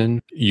involved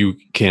in, you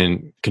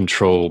can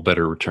control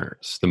better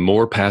returns. The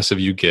more passive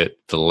you get,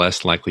 the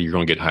less likely you're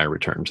going to get higher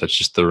returns. That's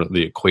just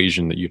the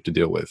equation that you have to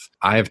deal with.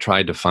 I have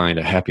tried to find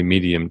a happy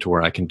medium to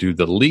where I can do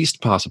the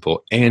least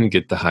possible and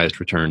get the highest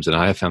returns, and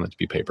I have found that to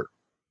be paper.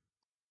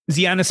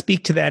 Ziana,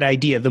 speak to that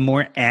idea. The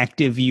more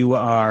active you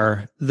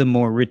are, the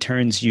more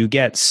returns you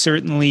get.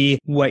 Certainly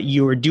what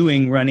you're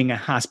doing running a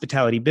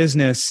hospitality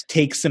business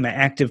takes some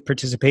active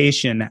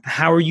participation.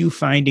 How are you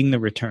finding the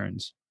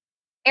returns?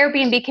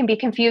 Airbnb can be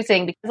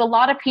confusing because a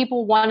lot of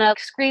people want to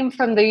scream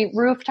from the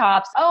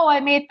rooftops, oh, I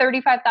made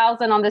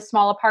 $35,000 on this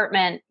small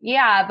apartment.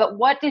 Yeah, but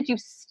what did you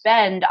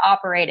spend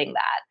operating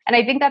that? And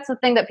I think that's the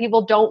thing that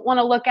people don't want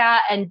to look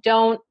at and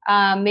don't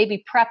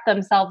maybe prep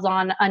themselves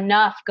on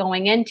enough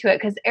going into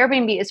it, because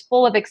Airbnb is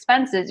full of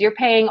expenses. You're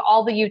paying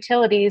all the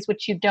utilities,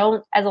 which you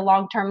don't as a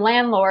long-term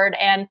landlord,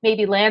 and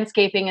maybe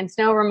landscaping and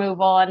snow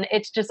removal, and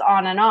it's just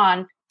on and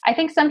on. I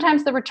think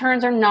sometimes the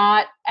returns are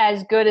not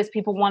as good as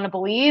people want to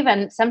believe.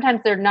 And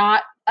sometimes they're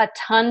not a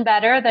ton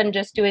better than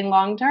just doing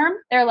long-term.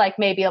 They're like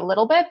maybe a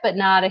little bit, but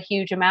not a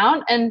huge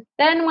amount. And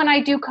then when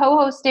I do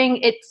co-hosting,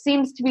 it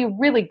seems to be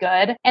really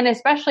good. And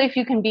especially if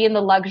you can be in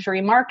the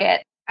luxury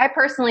market. I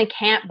personally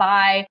can't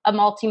buy a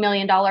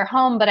multi-million-dollar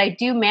home, but I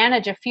do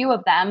manage a few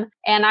of them.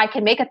 And I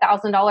can make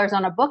 $1,000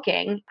 on a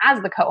booking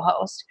as the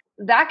co-host.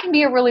 That can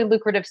be a really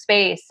lucrative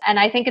space. And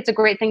I think it's a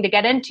great thing to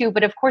get into,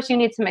 but of course you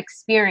need some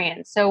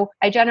experience. So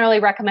I generally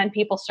recommend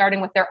people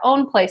starting with their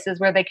own places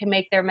where they can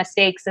make their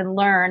mistakes and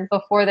learn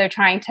before they're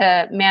trying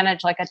to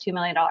manage like a $2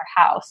 million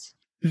house.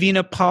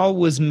 Veena, Paul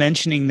was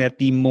mentioning that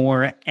the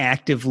more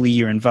actively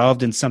you're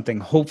involved in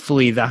something,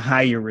 hopefully the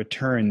higher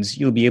returns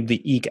you'll be able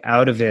to eke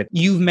out of it.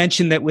 You've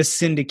mentioned that with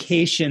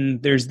syndication,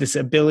 there's this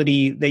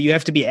ability that you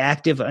have to be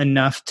active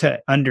enough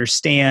to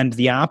understand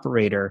the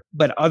operator,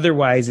 but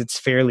otherwise it's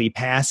fairly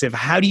passive.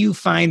 How do you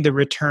find the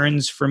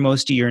returns for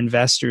most of your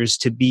investors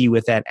to be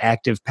with that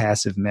active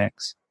passive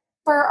mix?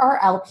 For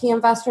our LP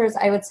investors,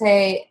 I would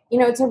say,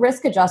 it's a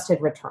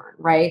risk-adjusted return,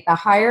 right? The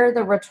higher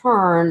the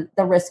return,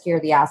 the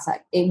riskier the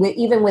asset,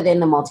 even within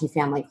the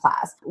multifamily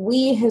class.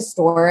 We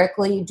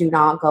historically do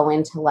not go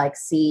into like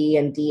C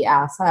and D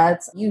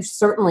assets. You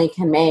certainly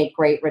can make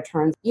great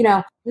returns.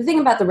 The thing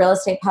about the real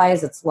estate pie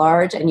is it's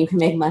large and you can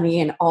make money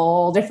in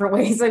all different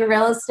ways in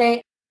real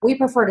estate. We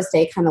prefer to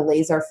stay kind of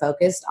laser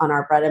focused on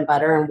our bread and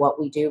butter and what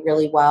we do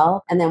really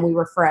well. And then we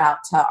refer out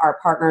to our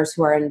partners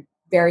who are in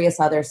various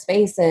other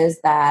spaces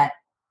that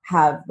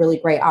have really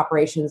great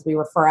operations. We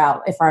refer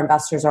out if our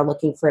investors are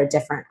looking for a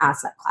different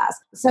asset class.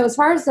 So as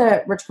far as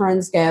the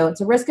returns go, it's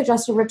a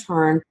risk-adjusted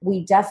return.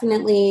 We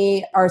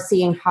definitely are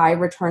seeing high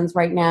returns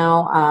right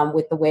now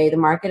with the way the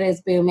market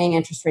is booming.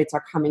 Interest rates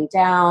are coming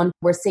down.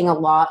 We're seeing a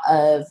lot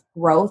of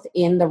growth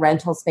in the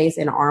rental space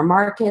in our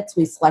markets.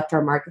 We select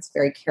our markets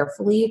very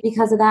carefully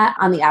because of that.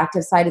 On the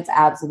active side, it's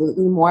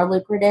absolutely more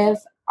lucrative.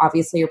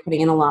 Obviously, you're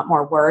putting in a lot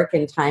more work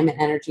and time and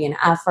energy and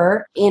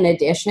effort in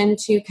addition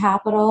to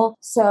capital.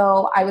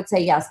 So I would say,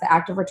 yes, the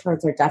active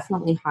returns are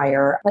definitely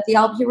higher, but the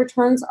LP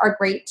returns are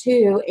great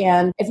too.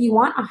 And if you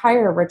want a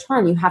higher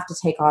return, you have to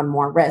take on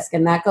more risk.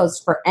 And that goes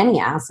for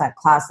any asset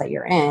class that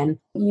you're in.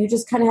 You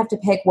just kind of have to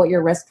pick what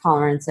your risk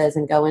tolerance is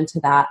and go into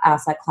that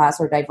asset class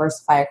or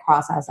diversify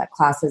across asset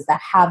classes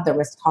that have the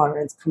risk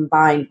tolerance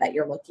combined that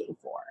you're looking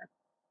for.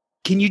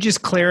 Can you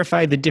just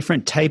clarify the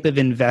different type of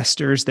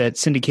investors that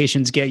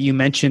syndications get? You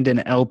mentioned an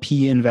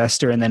LP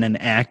investor and then an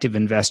active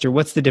investor.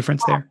 What's the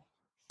difference there?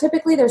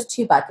 Typically, there's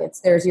two buckets.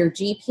 There's your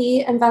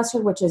GP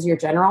investor, which is your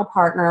general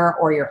partner,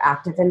 or your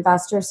active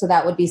investor. So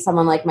that would be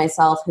someone like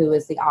myself who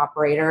is the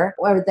operator.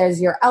 Or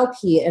there's your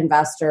LP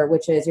investor,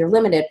 which is your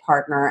limited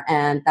partner,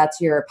 and that's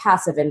your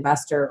passive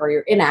investor or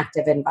your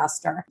inactive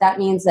investor. That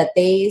means that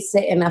they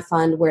sit in a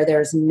fund where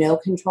there's no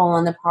control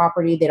on the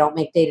property. They don't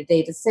make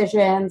day-to-day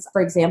decisions.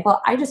 For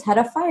example, I just had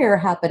a fire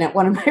happen at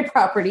one of my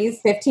properties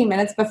 15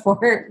 minutes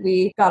before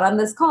we got on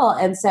this call.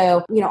 And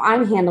so,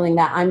 I'm handling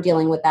that. I'm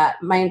dealing with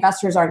that. My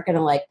investors aren't going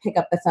to pick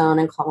up the phone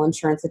and call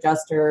insurance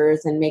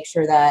adjusters and make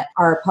sure that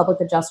our public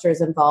adjuster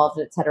is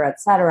involved, et cetera, et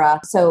cetera.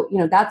 So,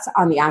 that's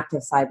on the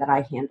active side that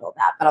I handle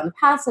that. But on the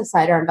passive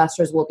side, our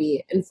investors will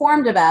be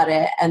informed about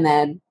it. And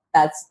then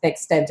that's the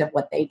extent of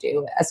what they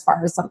do as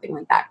far as something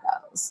like that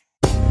goes.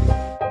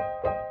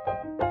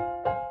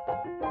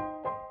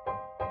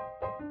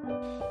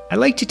 I'd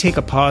like to take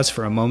a pause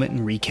for a moment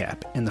and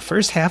recap. In the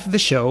first half of the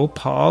show,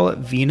 Paul,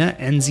 Veena,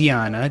 and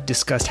Ziana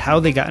discussed how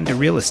they got into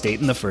real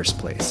estate in the first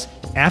place.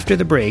 After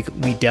the break,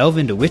 we delve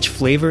into which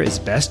flavor is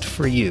best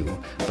for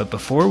you. But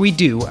before we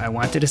do, I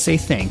wanted to say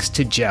thanks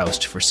to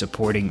Joust for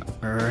supporting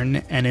Earn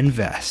and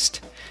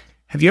Invest.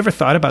 Have you ever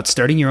thought about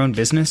starting your own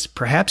business?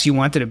 Perhaps you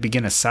wanted to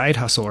begin a side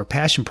hustle or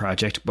passion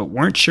project, but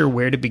weren't sure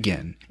where to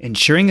begin.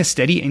 Ensuring a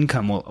steady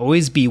income will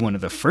always be one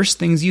of the first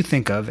things you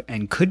think of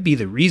and could be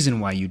the reason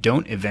why you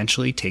don't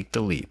eventually take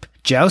the leap.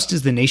 Joust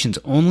is the nation's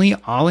only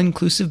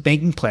all-inclusive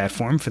banking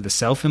platform for the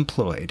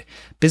self-employed.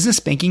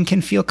 Business banking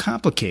can feel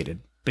complicated,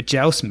 but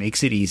Joust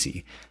makes it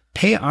easy.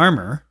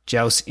 PayArmor,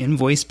 Joust's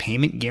invoice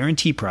payment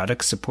guarantee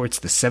product, supports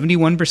the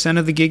 71%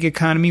 of the gig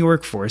economy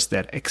workforce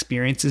that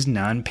experiences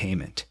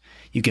non-payment.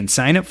 You can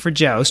sign up for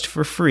Joust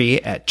for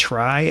free at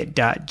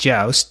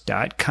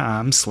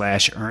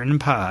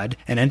try.joust.com/earnpod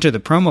and enter the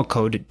promo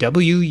code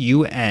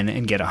WUN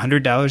and get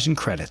 $100 in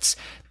credits.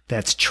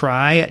 That's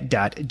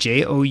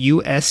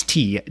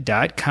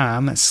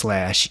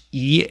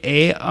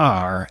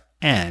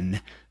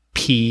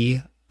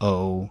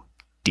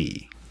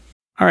try.joust.com/EARNPOD.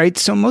 All right,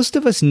 so most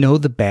of us know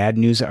the bad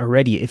news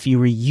already. If you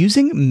were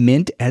using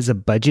Mint as a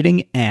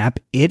budgeting app,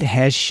 it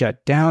has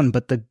shut down.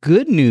 But the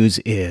good news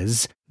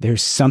is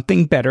there's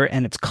something better,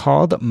 and it's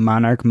called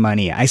Monarch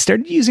Money. I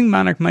started using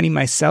Monarch Money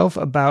myself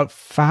about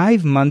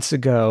 5 months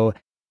ago,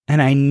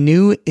 and I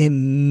knew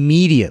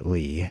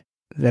immediately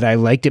that I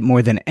liked it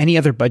more than any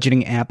other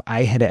budgeting app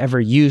I had ever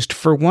used.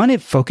 For one,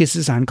 it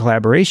focuses on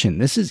collaboration.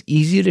 This is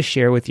easy to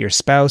share with your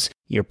spouse,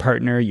 your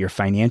partner, your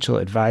financial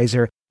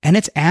advisor. And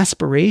it's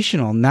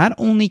aspirational. Not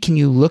only can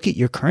you look at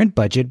your current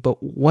budget,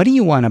 but what do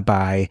you want to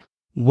buy?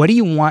 What do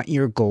you want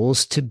your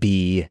goals to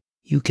be?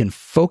 You can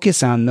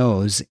focus on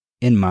those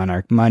in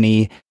Monarch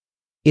Money.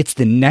 It's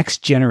the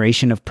next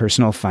generation of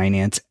personal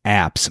finance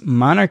apps.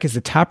 Monarch is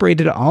the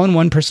top-rated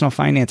all-in-one personal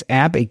finance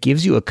app. It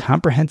gives you a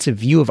comprehensive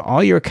view of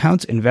all your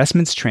accounts,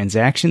 investments,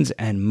 transactions,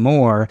 and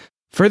more.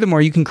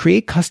 Furthermore, you can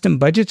create custom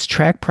budgets,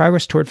 track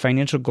progress toward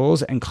financial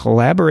goals, and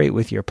collaborate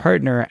with your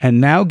partner. And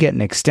now get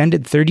an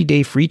extended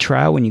 30-day free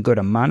trial when you go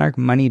to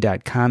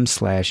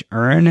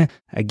monarchmoney.com/earn.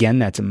 Again,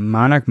 that's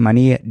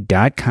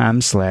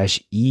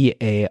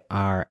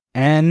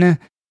monarchmoney.com/EARN.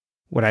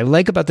 What I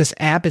like about this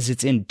app is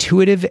it's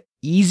intuitive,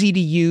 easy to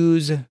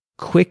use,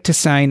 quick to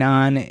sign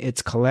on.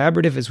 It's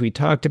collaborative, as we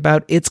talked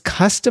about. It's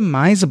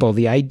customizable.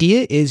 The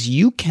idea is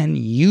you can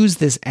use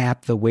this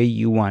app the way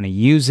you want to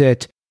use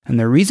it. And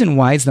the reason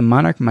why is the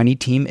Monarch Money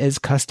team is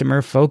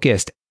customer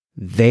focused.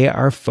 They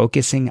are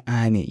focusing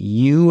on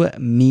you,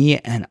 me,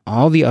 and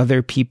all the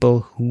other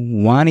people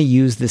who want to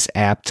use this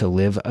app to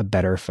live a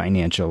better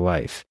financial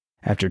life.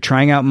 After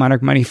trying out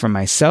Monarch Money for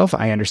myself,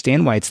 I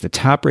understand why it's the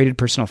top-rated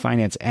personal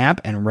finance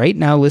app. And right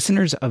now,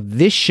 listeners of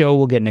this show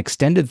will get an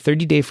extended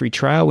 30-day free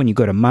trial when you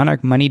go to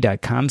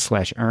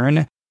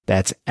monarchmoney.com/earn.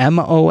 That's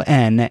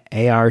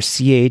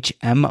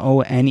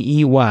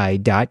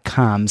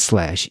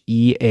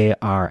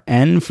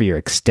monarchmoney.com/EARN for your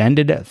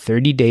extended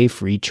 30-day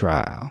free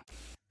trial.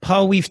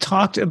 Paul, we've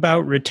talked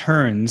about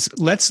returns.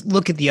 Let's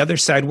look at the other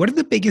side. What are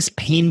the biggest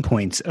pain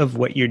points of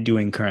what you're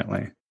doing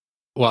currently?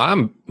 Well,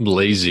 I'm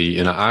lazy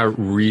and I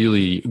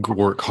really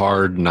work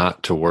hard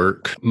not to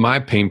work. My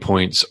pain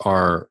points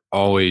are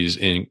always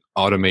in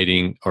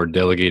automating or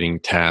delegating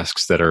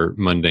tasks that are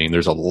mundane.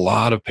 There's a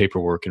lot of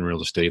paperwork in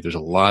real estate. There's a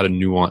lot of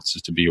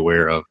nuances to be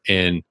aware of.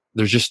 And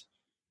there's just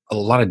a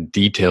lot of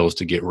details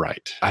to get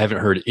right. I haven't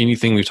heard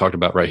anything we've talked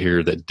about right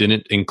here that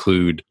didn't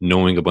include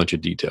knowing a bunch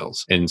of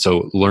details. And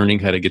so learning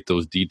how to get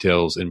those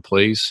details in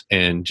place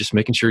and just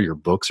making sure your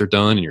books are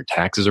done and your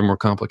taxes are more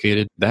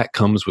complicated, that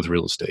comes with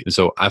real estate. And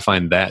so I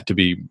find that to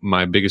be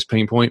my biggest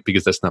pain point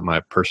because that's not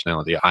my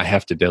personality. I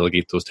have to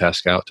delegate those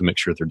tasks out to make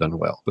sure they're done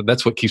well. But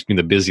that's what keeps me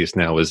the busiest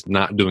now is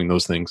not doing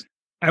those things.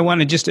 I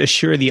want to just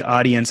assure the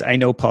audience, I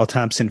know Paul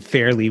Thompson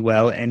fairly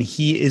well, and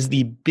he is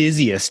the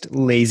busiest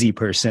lazy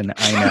person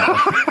I know.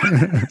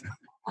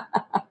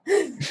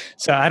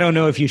 So I don't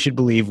know if you should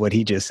believe what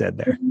he just said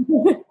there.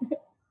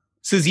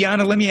 So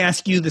Ziana, let me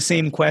ask you the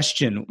same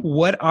question.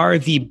 What are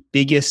the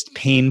biggest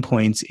pain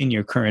points in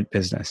your current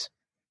business?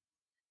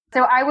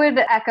 So I would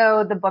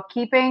echo the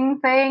bookkeeping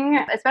thing,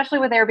 especially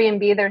with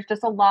Airbnb. There's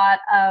just a lot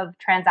of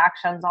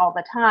transactions all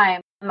the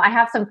time. I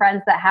have some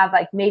friends that have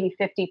like maybe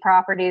 50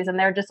 properties and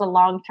they're just a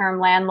long-term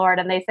landlord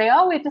and they say,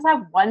 oh, we just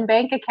have one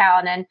bank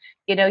account. And,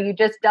 you know, you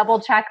just double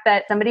check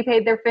that somebody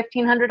paid their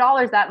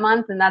 $1,500 that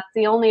month and that's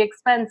the only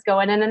expense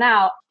going in and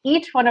out.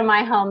 Each one of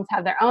my homes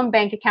have their own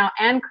bank account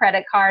and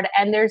credit card,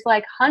 and there's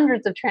like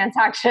hundreds of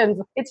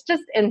transactions. It's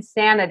just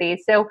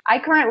insanity. So I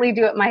currently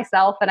do it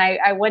myself, and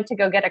I went to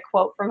go get a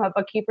quote from a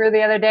bookkeeper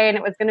the other day, and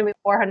it was going to be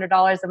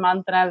 $400 a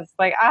month, and I was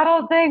like, I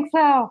don't think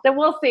so. So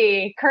we'll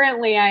see.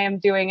 Currently, I am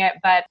doing it,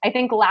 but I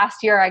think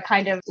last year I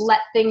kind of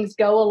let things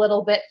go a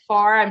little bit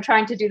far. I'm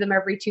trying to do them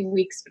every 2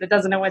 weeks, but it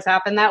doesn't always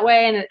happen that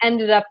way, and it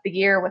ended up the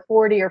year with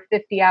 40 or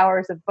 50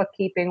 hours of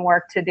bookkeeping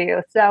work to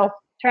do. So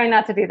trying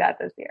not to do that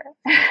this year.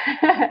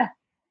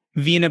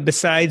 Veena,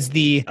 besides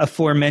the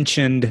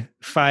aforementioned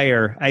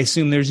fire, I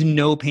assume there's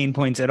no pain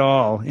points at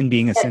all in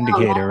being a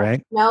syndicator,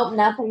 right? Nope,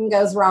 nothing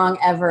goes wrong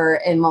ever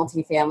in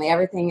multifamily.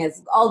 Everything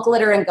is all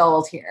glitter and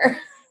gold here.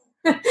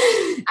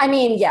 I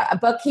mean, yeah,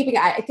 bookkeeping,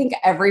 I think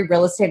every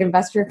real estate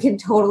investor can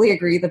totally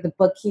agree that the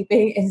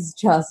bookkeeping is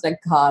just a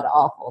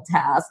god-awful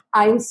task.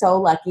 I'm so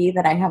lucky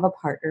that I have a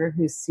partner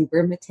who's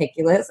super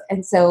meticulous.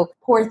 And so,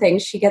 poor thing,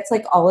 she gets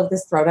like all of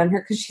this thrown on her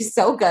because she's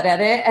so good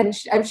at it. And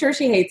I'm sure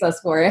she hates us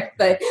for it,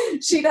 but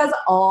she does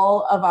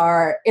all of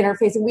our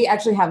interfacing. We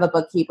actually have a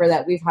bookkeeper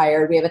that we've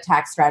hired. We have a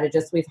tax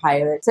strategist we've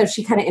hired. So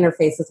she kind of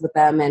interfaces with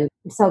them. And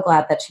I'm so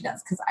glad that she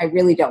does because I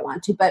really don't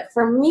want to. But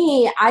for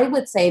me, I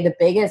would say the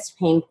biggest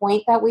pain point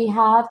that we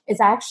have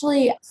is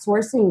actually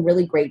sourcing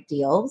really great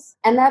deals.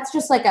 And that's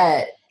just like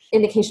a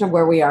indication of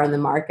where we are in the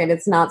market.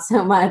 It's not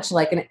so much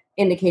like an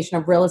indication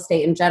of real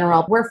estate in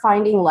general. We're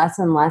finding less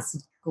and less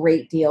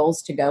great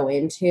deals to go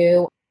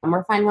into. And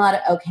we're finding a lot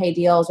of okay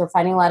deals. We're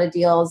finding a lot of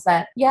deals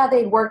that, yeah,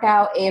 they'd work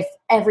out if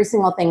every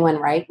single thing went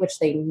right, which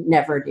they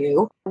never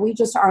do. We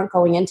just aren't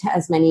going into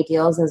as many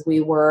deals as we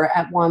were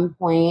at one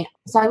point.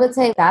 So I would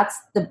say that's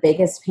the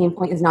biggest pain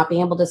point, is not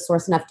being able to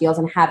source enough deals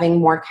and having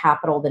more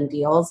capital than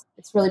deals.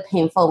 It's really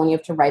painful when you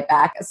have to write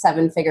back a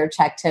 7-figure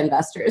check to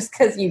investors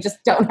because you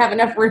just don't have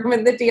enough room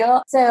in the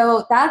deal.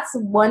 So that's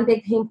one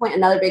big pain point.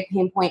 Another big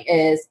pain point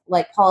is,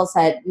 like Paul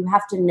said, you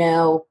have to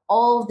know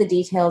all of the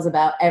details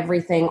about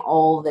everything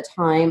all the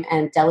time,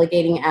 and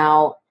delegating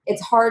out.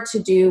 It's hard to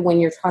do when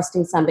you're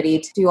trusting somebody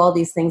to do all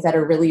these things that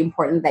are really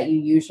important that you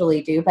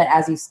usually do. But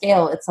as you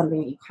scale, it's something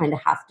that you kind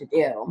of have to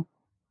do.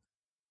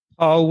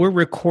 Oh, we're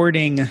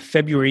recording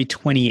February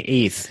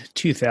 28th,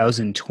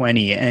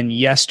 2020, and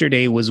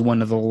yesterday was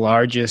one of the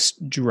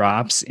largest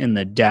drops in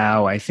the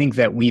Dow I think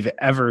that we've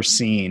ever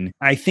seen.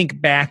 I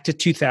think back to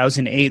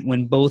 2008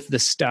 when both the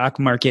stock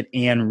market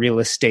and real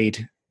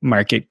estate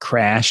market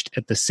crashed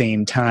at the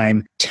same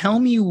time. Tell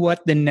me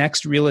what the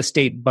next real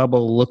estate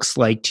bubble looks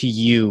like to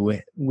you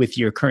with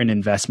your current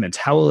investments.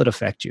 How will it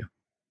affect you?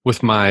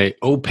 With my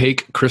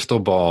opaque crystal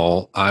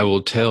ball, I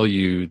will tell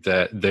you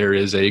that there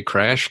is a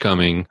crash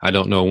coming. I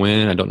don't know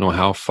when, I don't know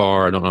how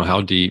far, I don't know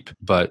how deep,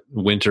 but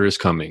winter is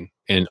coming.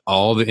 And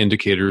all the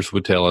indicators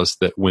would tell us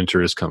that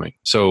winter is coming.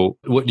 So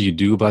what do you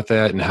do about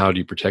that, and how do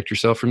you protect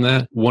yourself from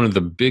that? One of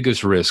the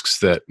biggest risks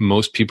that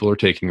most people are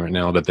taking right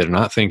now that they're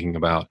not thinking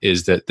about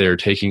is that they're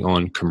taking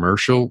on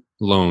commercial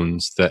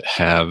loans that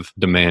have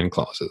demand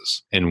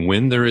clauses. And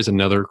when there is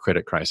another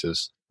credit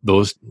crisis,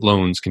 those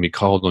loans can be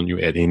called on you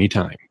at any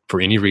time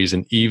for any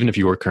reason, even if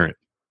you are current.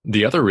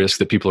 The other risk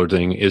that people are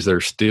doing is they're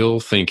still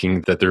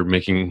thinking that they're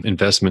making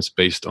investments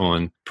based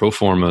on pro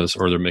formas,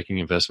 or they're making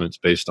investments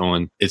based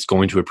on it's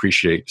going to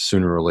appreciate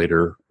sooner or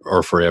later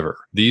or forever.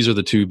 These are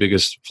the two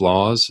biggest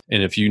flaws.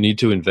 And if you need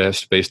to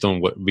invest based on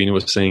what Vina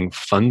was saying,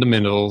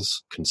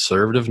 fundamentals,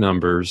 conservative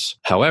numbers.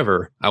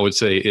 However, I would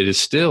say it is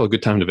still a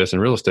good time to invest in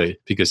real estate,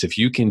 because if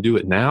you can do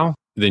it now,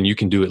 then you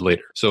can do it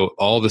later. So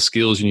all the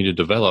skills you need to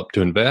develop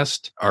to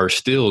invest are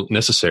still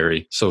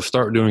necessary. So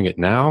start doing it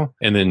now.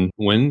 And then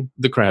when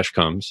the crash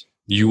comes,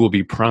 you will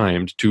be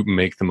primed to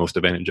make the most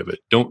advantage of it.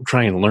 Don't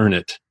try and learn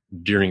it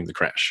during the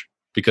crash,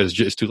 because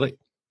it's too late.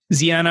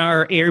 Ziana,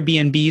 are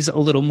Airbnbs a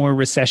little more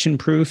recession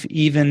proof,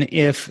 even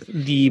if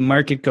the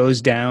market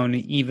goes down,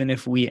 even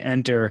if we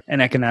enter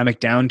an economic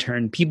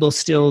downturn? People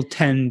still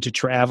tend to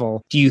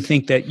travel. Do you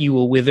think that you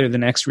will wither the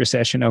next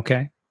recession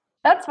okay?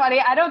 That's funny.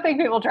 I don't think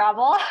people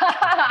travel.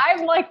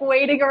 I'm like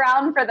waiting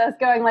around for this,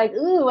 going like,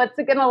 ooh, what's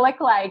it going to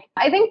look like?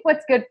 I think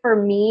what's good for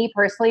me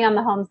personally on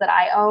the homes that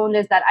I owned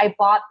is that I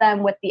bought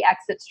them with the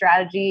exit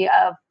strategy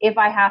of, if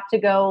I have to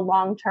go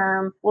long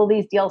term, will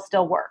these deals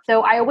still work?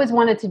 So I always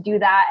wanted to do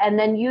that. And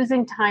then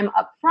using time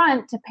up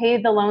front to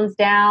pay the loans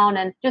down,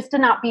 and just to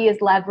not be as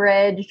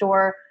leveraged,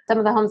 or some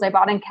of the homes I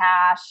bought in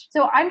cash.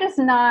 So I'm just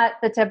not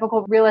the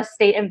typical real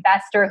estate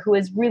investor who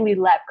is really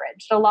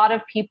leveraged. A lot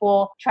of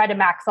people try to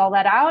max all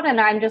that out, and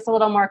I'm just a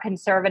little more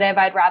conservative.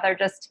 I'd rather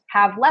just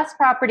have less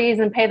properties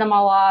and pay them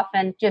all off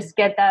and just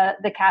get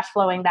the cash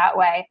flowing that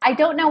way. I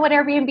don't know what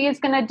Airbnb is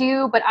going to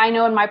do, but I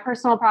know in my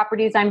personal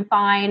properties, I'm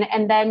fine.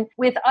 And then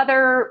with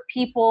other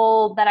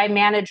people that I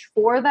manage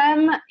for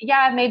them,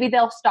 yeah, maybe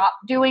they'll stop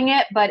doing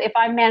it. But if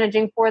I'm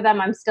managing for them,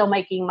 I'm still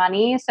making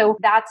money. So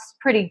that's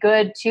pretty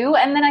good too.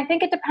 And then I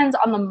think it depends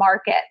on the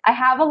market. I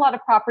have a lot of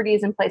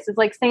properties in places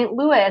like St.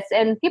 Louis,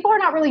 and people are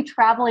not really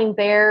traveling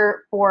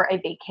there for a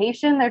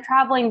vacation. They're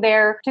traveling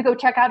there to go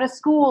check out a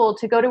school,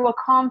 to go to a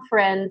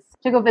conference,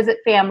 to go visit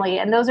family.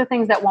 And those are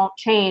things that won't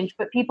change,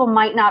 but people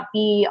might not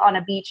be on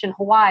a beach in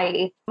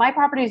Hawaii. My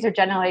properties are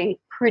generally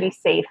pretty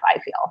safe, I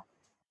feel.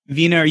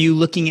 Vina, are you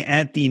looking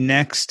at the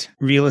next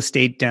real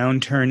estate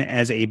downturn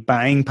as a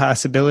buying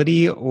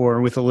possibility,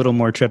 or with a little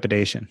more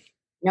trepidation?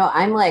 No,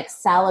 I'm like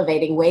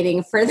salivating,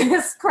 waiting for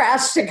this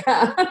crash to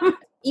come.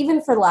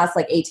 Even for the last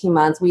 18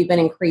 months, we've been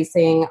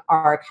increasing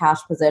our cash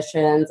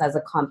positions as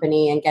a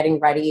company and getting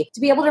ready to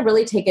be able to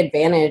really take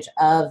advantage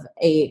of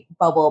a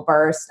bubble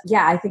burst.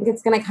 Yeah, I think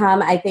it's going to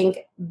come. I think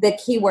the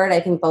key word, I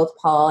think both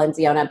Paul and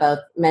Ziana both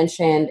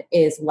mentioned,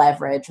 is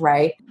leverage,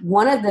 right?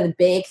 One of the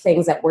big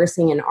things that we're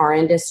seeing in our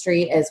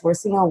industry is we're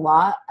seeing a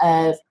lot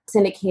of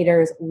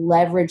syndicators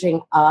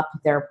leveraging up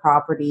their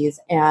properties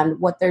and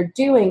what they're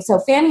doing. So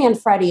Fannie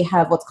and Freddie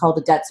have what's called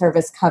a debt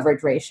service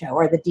coverage ratio,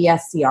 or the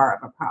DSCR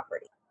of a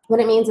property. What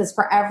it means is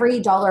for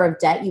every dollar of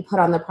debt you put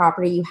on the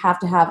property, you have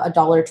to have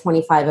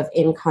 $1.25 of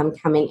income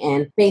coming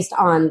in based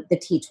on the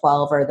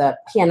T12 or the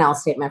P&L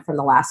statement from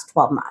the last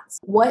 12 months.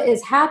 What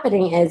is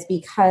happening is,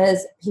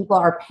 because people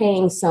are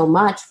paying so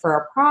much for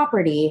a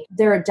property,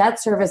 their debt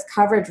service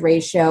coverage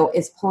ratio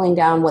is pulling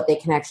down what they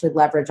can actually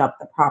leverage up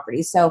the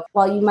property. So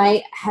while you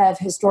might have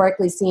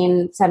historically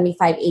seen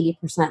 75,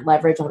 80%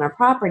 leverage on a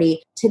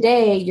property,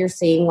 today you're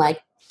seeing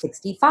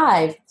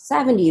 65,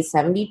 70,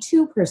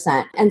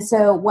 72%. And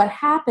so what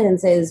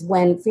happens is,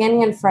 when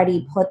Fannie and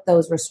Freddie put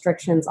those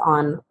restrictions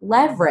on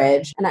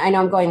leverage, and I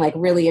know I'm going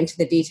really into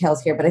the details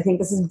here, but I think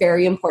this is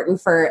very important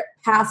for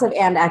passive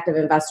and active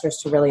investors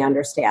to really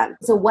understand.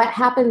 So what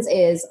happens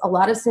is, a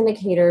lot of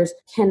syndicators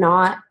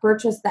cannot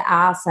purchase the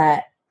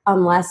asset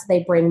unless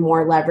they bring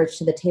more leverage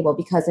to the table,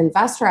 because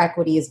investor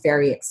equity is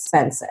very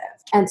expensive.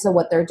 And so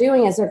what they're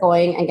doing is they're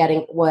going and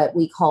getting what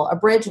we call a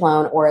bridge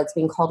loan, or it's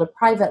being called a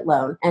private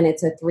loan. And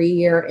it's a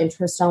 3-year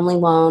interest-only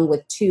loan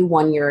with 2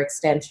 1-year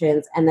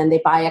extensions. And then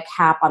they buy a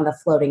cap on the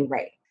floating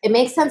rate. It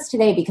makes sense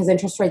today because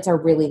interest rates are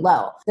really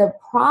low. The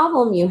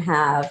problem you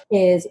have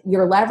is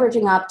you're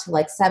leveraging up to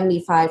like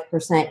 75%,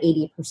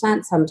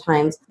 80%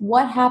 sometimes.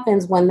 What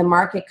happens when the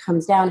market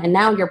comes down and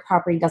now your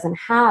property doesn't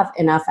have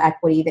enough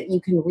equity that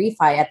you can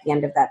refi at the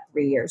end of that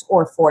 3 years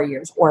or 4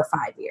 years or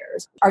 5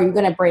 years? Are you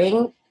going to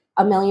bring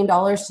 $1 million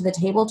to the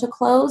table to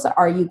close?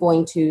 Are you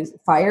going to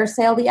fire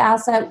sale the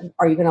asset?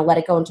 Are you going to let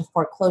it go into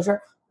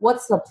foreclosure?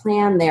 What's the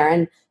plan there?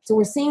 And so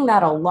we're seeing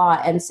that a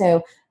lot. And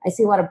so I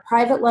see a lot of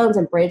private loans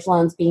and bridge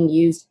loans being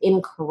used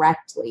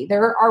incorrectly.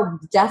 There are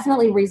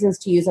definitely reasons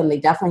to use them. They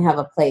definitely have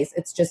a place.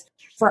 It's just,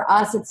 for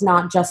us, it's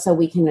not just so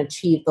we can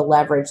achieve the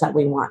leverage that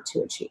we want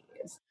to achieve.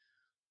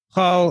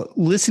 Paul,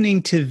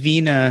 listening to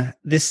Veena,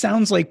 this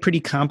sounds like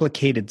pretty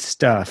complicated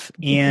stuff.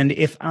 And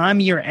if I'm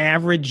your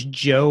average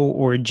Joe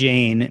or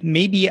Jane,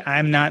 maybe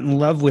I'm not in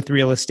love with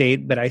real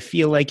estate, but I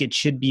feel like it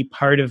should be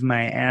part of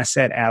my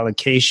asset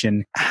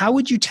allocation. How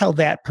would you tell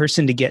that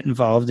person to get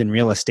involved in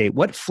real estate?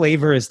 What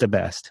flavor is the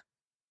best?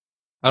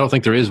 I don't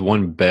think there is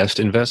one best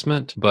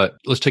investment, but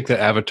let's take the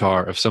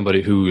avatar of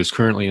somebody who is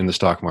currently in the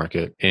stock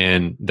market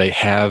and they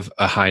have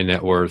a high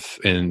net worth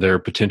and they're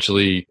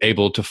potentially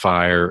able to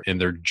fire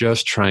and they're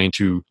just trying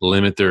to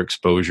limit their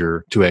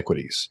exposure to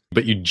equities.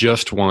 But you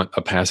just want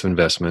a passive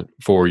investment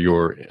for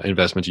your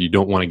investments. You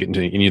don't want to get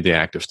into any of the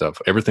active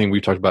stuff. Everything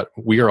we've talked about,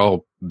 we are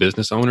all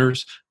business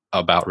owners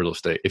about real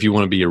estate. If you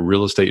want to be a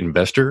real estate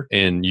investor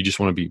and you just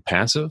want to be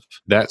passive,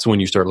 that's when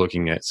you start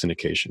looking at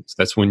syndications.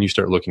 That's when you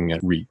start looking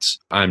at REITs.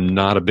 I'm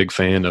not a big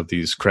fan of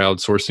these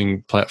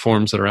crowdsourcing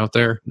platforms that are out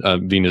there.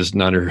 Veena's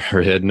nodding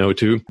her head no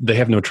to. They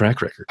have no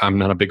track record. I'm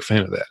not a big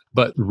fan of that.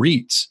 But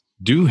REITs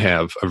do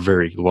have a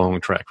very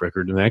long track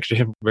record and they actually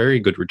have very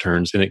good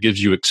returns, and it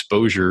gives you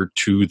exposure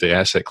to the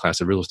asset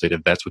class of real estate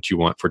if that's what you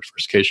want for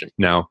diversification.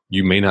 Now,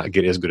 you may not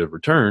get as good of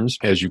returns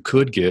as you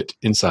could get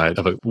inside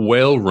of a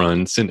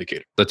well-run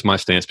syndicator. That's my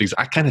stance, because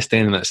I kind of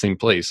stand in that same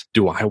place.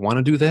 Do I want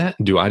to do that?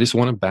 Do I just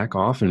want to back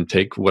off and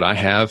take what I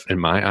have in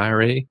my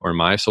IRA or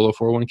my solo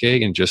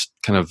 401k and just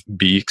kind of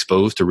be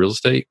exposed to real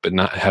estate, but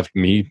not have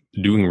me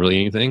doing really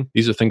anything?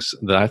 These are things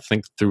that I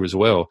think through as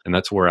well. And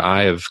that's where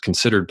I have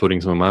considered putting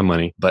some of my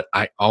money, but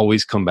I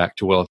always come back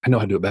to, well, I know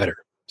how to do it better.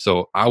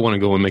 So I want to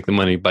go and make the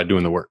money by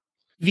doing the work.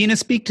 Veena,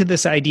 speak to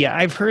this idea.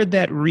 I've heard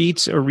that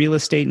REITs or real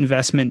estate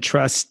investment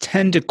trusts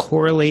tend to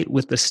correlate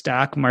with the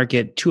stock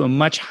market to a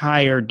much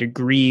higher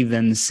degree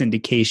than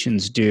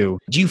syndications do.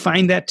 Do you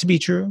find that to be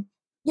true?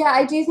 Yeah,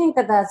 I do think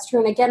that that's true.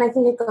 And again, I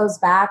think it goes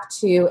back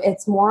to,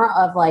 it's more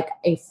of like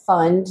a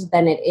fund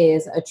than it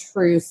is a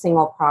true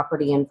single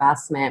property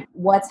investment.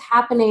 What's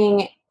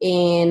happening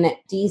in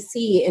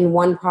DC in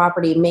one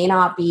property may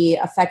not be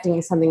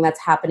affecting something that's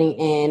happening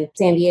in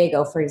San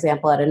Diego, for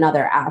example, at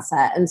another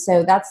asset. And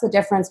so that's the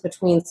difference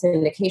between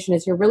syndication,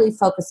 is you're really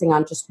focusing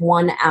on just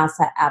one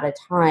asset at a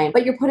time,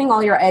 but you're putting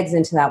all your eggs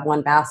into that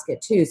one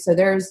basket too. So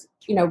there's,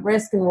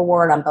 risk and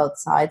reward on both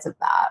sides of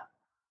that.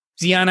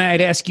 Ziana, I'd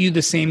ask you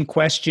the same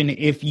question.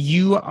 If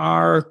you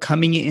are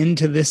coming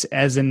into this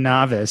as a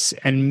novice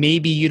and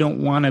maybe you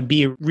don't want to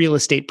be a real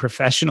estate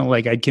professional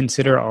like I'd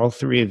consider all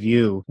three of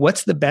you,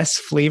 what's the best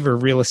flavor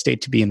of real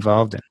estate to be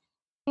involved in?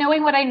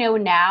 Knowing what I know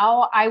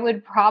now, I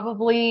would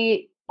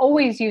probably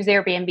always use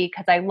Airbnb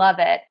because I love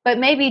it, but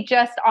maybe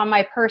just on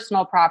my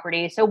personal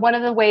property. So one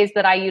of the ways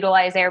that I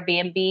utilize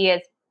Airbnb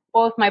is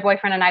both my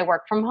boyfriend and I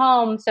work from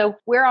home. So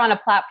we're on a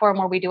platform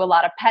where we do a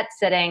lot of pet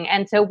sitting.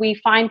 And so we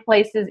find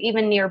places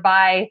even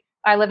nearby.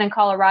 I live in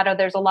Colorado.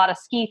 There's a lot of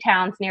ski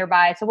towns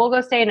nearby. So we'll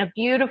go stay in a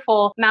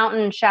beautiful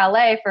mountain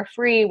chalet for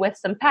free with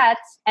some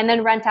pets and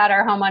then rent out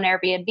our home on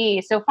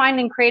Airbnb. So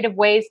finding creative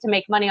ways to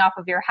make money off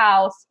of your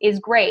house is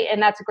great.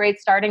 And that's a great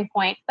starting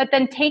point. But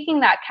then taking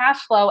that cash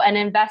flow and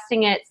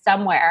investing it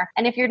somewhere.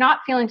 And if you're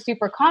not feeling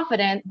super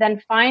confident,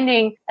 then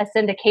finding a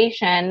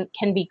syndication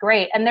can be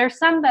great. And there's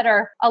some that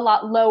are a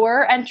lot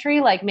lower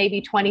entry, like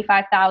maybe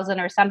 $25,000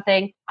 or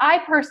something. I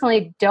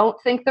personally don't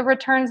think the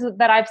returns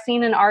that I've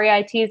seen in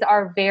REITs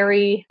are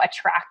very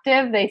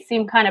attractive. They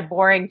seem kind of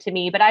boring to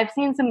me, but I've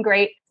seen some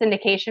great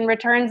syndication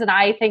returns. And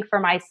I think for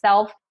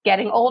myself,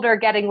 getting older,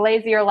 getting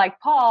lazier like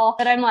Paul,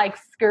 that I'm like,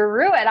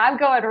 screw it, I'm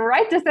going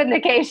right to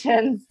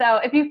syndication. So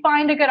if you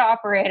find a good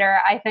operator,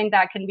 I think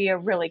that can be a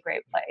really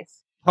great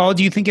place. Paul,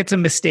 do you think it's a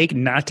mistake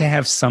not to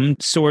have some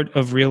sort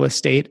of real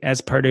estate as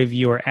part of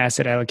your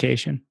asset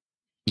allocation?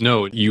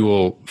 No, you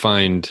will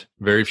find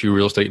very few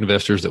real estate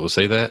investors that will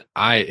say that.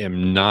 I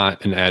am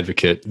not an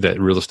advocate that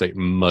real estate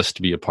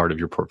must be a part of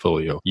your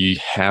portfolio. You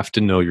have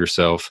to know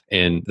yourself,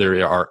 and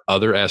there are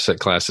other asset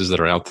classes that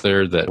are out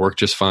there that work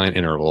just fine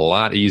and are a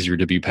lot easier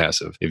to be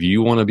passive. If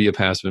you want to be a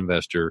passive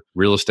investor,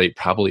 real estate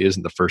probably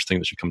isn't the first thing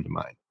that should come to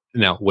mind.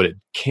 Now, what it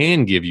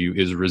can give you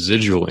is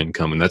residual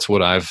income. And that's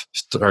what I've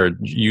started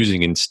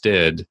using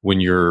instead when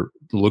you're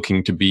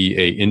looking to be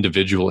an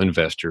individual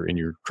investor and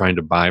you're trying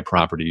to buy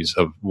properties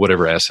of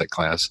whatever asset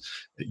class.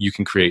 You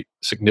can create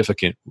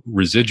significant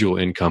residual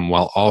income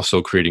while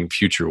also creating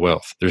future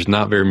wealth. There's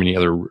not very many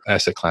other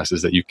asset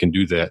classes that you can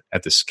do that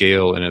at the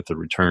scale and at the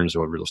returns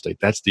of real estate.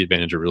 That's the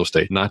advantage of real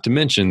estate. Not to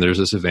mention there's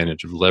this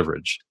advantage of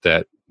leverage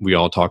that we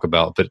all talk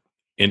about, but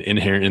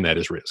inherent in that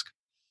is risk.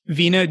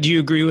 Veena, do you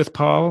agree with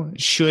Paul?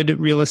 Should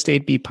real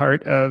estate be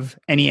part of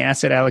any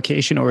asset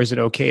allocation, or is it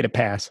okay to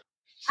pass?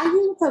 I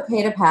think it's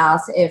okay to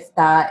pass if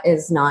that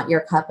is not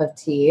your cup of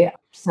tea.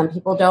 Some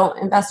people don't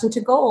invest into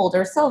gold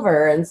or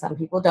silver, and some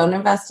people don't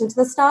invest into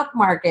the stock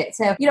market.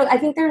 So, I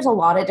think there's a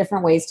lot of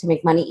different ways to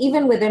make money.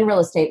 Even within real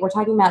estate, we're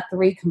talking about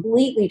 3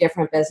 completely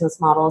different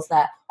business models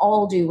that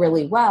all do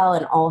really well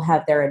and all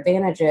have their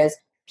advantages.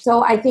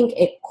 So I think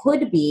it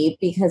could be,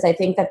 because I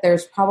think that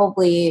there's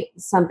probably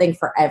something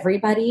for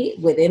everybody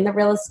within the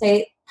real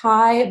estate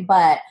pie,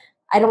 but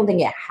I don't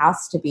think it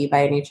has to be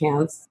by any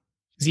chance.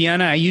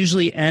 Ziana, I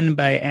usually end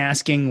by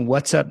asking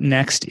what's up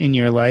next in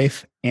your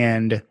life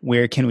and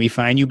where can we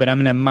find you? But I'm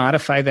going to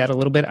modify that a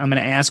little bit. I'm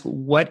going to ask,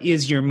 what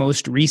is your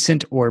most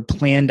recent or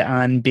planned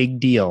on big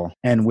deal,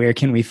 and where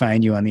can we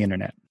find you on the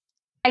internet?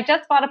 I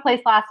just bought a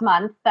place last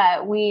month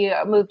that we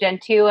moved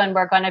into, and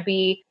we're going to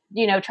be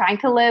trying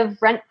to live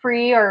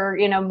rent-free or,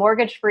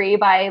 mortgage-free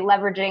by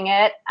leveraging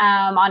it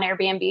on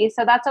Airbnb.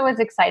 So that's always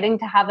exciting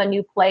to have a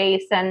new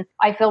place. And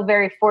I feel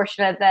very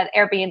fortunate that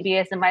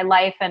Airbnb is in my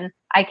life and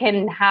I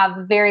can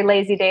have very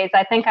lazy days.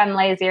 I think I'm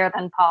lazier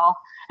than Paul.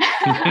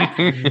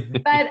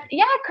 But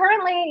yeah,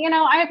 currently,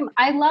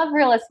 I love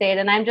real estate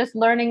and I'm just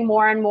learning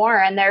more and more.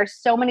 And there's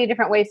so many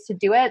different ways to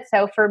do it.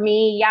 So for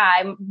me,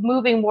 I'm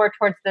moving more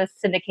towards the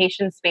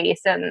syndication space,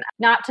 and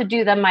not to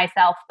do them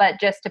myself, but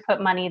just to put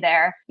money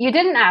there. You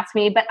didn't ask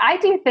me, but I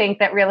do think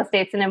that real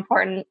estate's an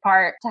important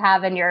part to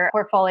have in your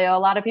portfolio. A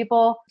lot of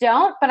people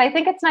don't, but I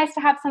think it's nice to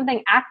have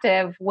something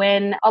active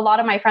when a lot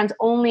of my friends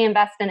only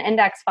invest in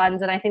index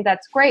funds. And I think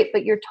that's great,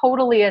 but you're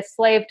totally a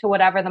slave to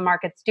whatever the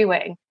market's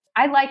doing.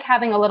 I like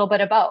having a little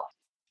bit of both.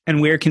 And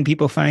where can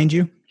people find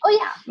you? Oh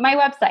yeah, my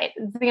website,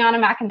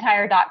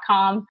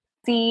 ZianaMcIntyre.com.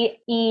 CEONA.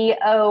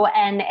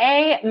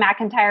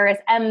 McIntyre is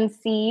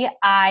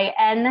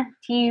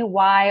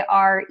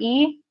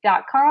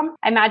McIntyre.com.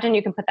 I imagine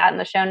you can put that in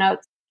the show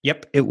notes.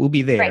 Yep, it will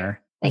be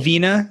there.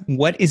 Veena,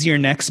 what is your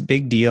next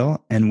big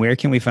deal, and where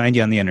can we find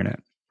you on the internet?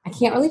 I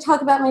can't really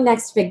talk about my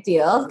next big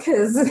deal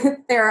because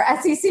there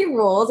are SEC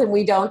rules and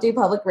we don't do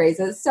public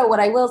raises. So what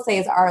I will say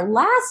is our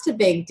last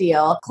big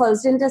deal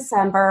closed in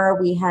December.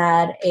 We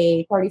had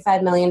a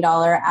 $35 million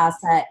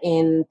asset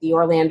in the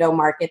Orlando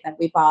market that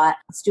we bought.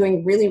 It's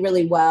doing really,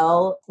 really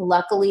well.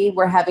 Luckily,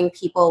 we're having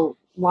people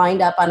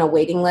lined up on a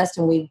waiting list,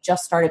 and we've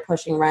just started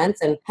pushing rents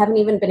and haven't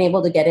even been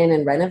able to get in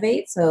and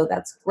renovate. So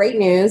that's great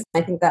news.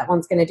 I think that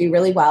one's going to do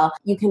really well.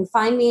 You can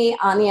find me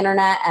on the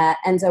internet at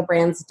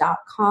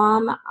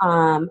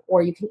enzobrands.com,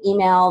 or you can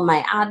email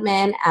my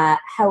admin at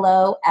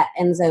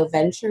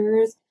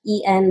hello@enzoventures,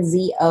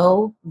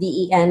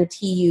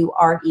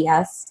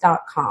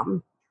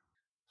 ENZOVENTURES.com.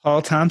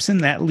 Paul Thompson,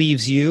 that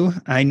leaves you.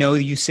 I know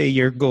you say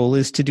your goal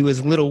is to do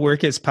as little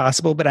work as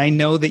possible, but I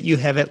know that you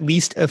have at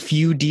least a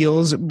few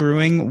deals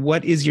brewing.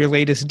 What is your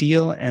latest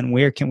deal, and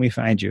where can we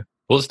find you?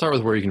 Well, let's start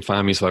with where you can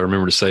find me so I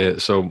remember to say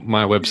it. So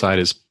my website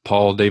is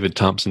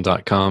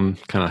pauldavidthompson.com,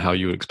 kind of how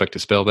you would expect to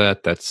spell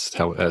that. That's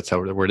how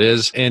where it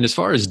is. And as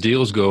far as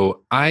deals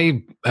go,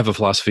 I have a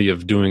philosophy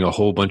of doing a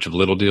whole bunch of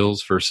little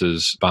deals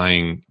versus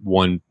buying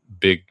one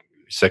big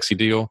sexy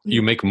deal.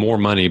 You make more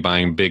money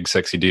buying big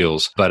sexy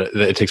deals, but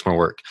it takes more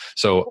work.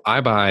 So I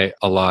buy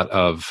a lot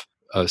of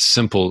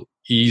simple,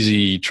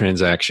 easy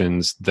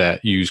transactions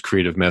that use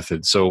creative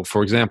methods. So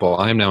for example,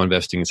 I'm now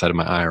investing inside of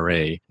my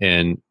IRA,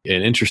 and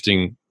an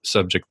interesting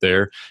subject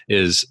there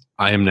is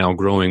I am now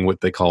growing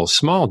what they call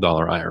small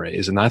dollar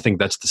IRAs. And I think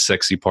that's the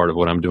sexy part of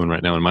what I'm doing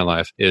right now in my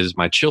life is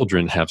my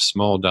children have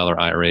small dollar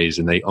IRAs,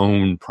 and they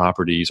own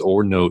properties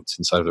or notes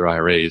inside of their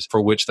IRAs for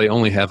which they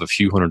only have a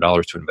few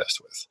 $100s to invest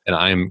with. And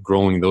I am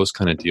growing those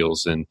kind of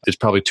deals. And it's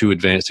probably too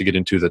advanced to get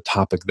into the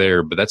topic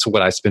there, but that's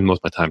what I spend most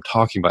of my time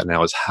talking about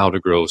now is how to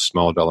grow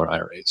small dollar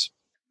IRAs.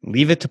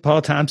 Leave it to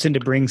Paul Thompson to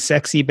bring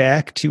sexy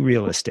back to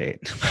real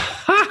estate.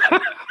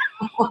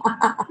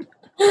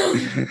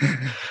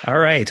 All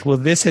right. Well,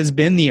 this has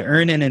been the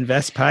Earn and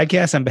Invest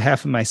podcast. On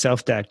behalf of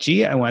myself, Doc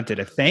G, I wanted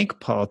to thank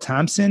Paul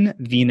Thompson,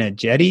 Veena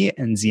Jetty,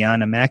 and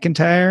Ziana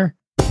McIntyre.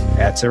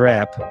 That's a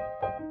wrap.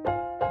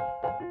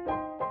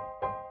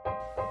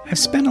 I've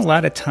spent a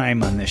lot of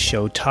time on this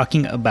show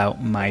talking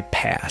about my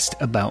past,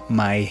 about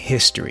my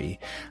history.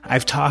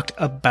 I've talked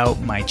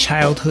about my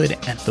childhood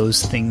and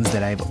those things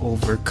that I've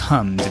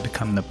overcome to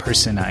become the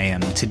person I am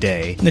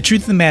today. And the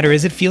truth of the matter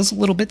is it feels a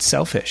little bit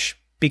selfish.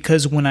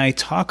 Because when I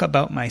talk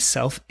about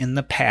myself in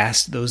the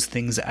past, those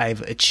things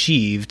I've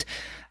achieved,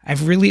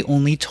 I've really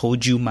only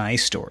told you my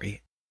story.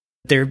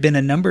 There have been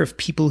a number of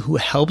people who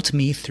helped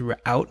me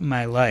throughout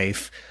my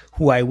life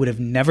who I would have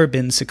never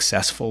been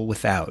successful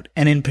without.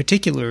 And in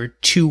particular,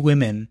 2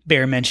 women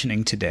bear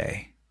mentioning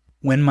today.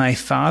 When my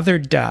father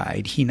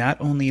died, he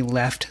not only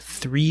left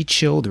 3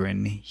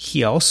 children,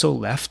 he also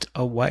left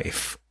a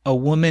wife, a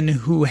woman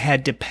who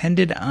had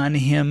depended on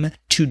him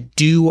to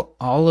do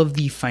all of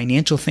the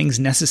financial things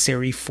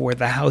necessary for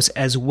the house,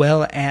 as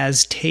well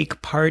as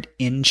take part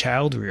in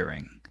child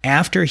rearing.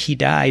 After he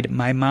died,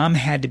 my mom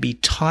had to be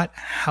taught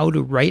how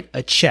to write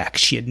a check.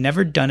 She had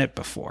never done it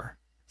before.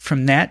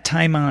 From that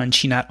time on,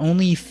 she not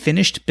only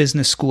finished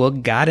business school,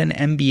 got an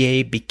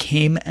MBA,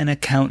 became an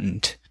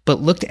accountant, but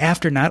looked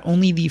after not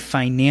only the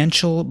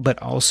financial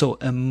but also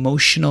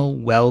emotional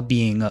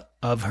well-being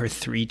of her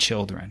 3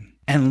 children.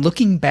 And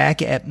looking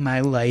back at my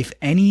life,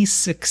 any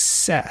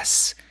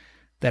success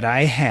that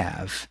I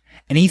have,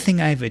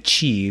 anything I've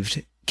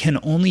achieved, can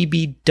only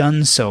be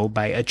done so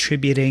by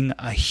attributing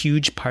a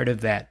huge part of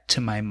that to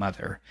my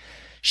mother.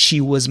 She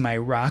was my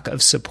rock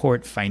of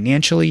support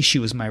financially. She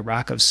was my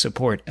rock of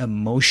support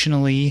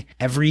emotionally.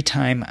 Every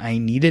time I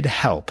needed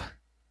help,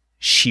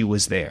 she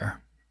was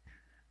there.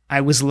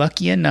 I was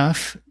lucky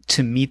enough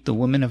to meet the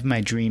woman of my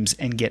dreams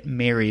and get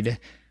married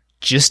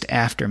just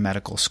after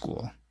medical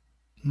school.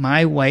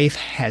 My wife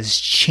has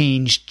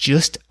changed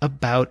just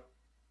about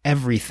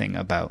everything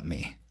about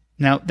me.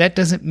 Now, that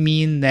doesn't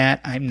mean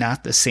that I'm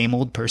not the same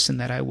old person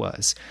that I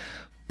was,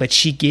 but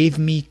she gave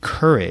me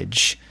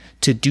courage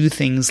to do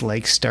things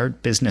like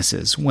start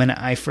businesses. When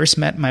I first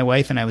met my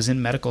wife and I was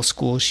in medical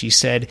school, she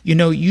said,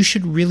 you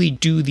should really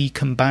do the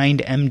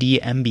combined MD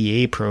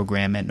MBA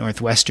program at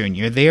Northwestern.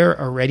 You're there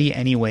already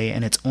anyway,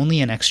 and it's only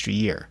an extra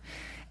year.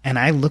 And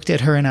I looked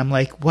at her and I'm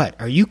like, what?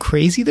 Are you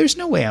crazy? There's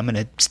no way I'm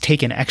going to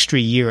take an extra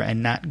year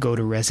and not go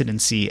to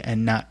residency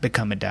and not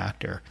become a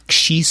doctor.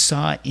 She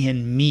saw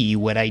in me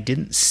what I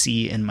didn't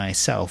see in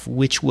myself,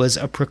 which was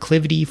a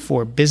proclivity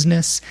for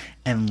business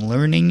and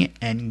learning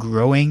and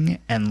growing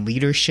and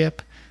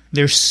leadership.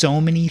 There's so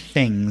many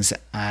things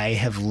I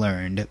have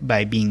learned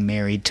by being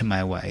married to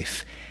my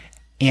wife.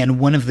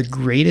 And one of the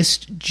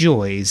greatest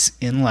joys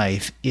in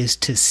life is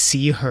to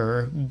see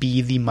her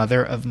be the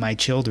mother of my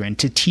children,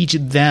 to teach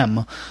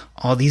them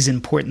all these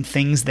important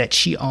things that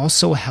she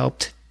also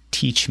helped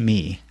teach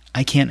me.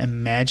 I can't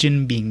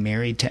imagine being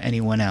married to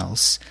anyone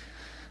else.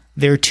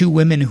 There are 2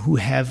 women who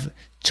have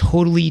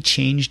totally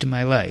changed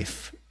my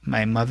life,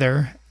 my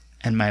mother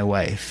and my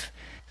wife.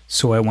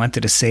 So I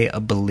wanted to say a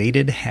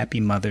belated Happy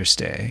Mother's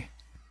Day.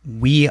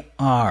 We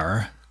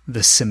are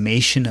the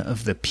summation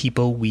of the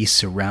people we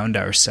surround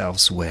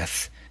ourselves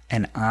with.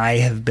 And I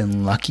have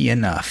been lucky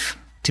enough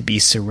to be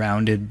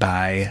surrounded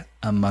by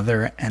a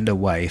mother and a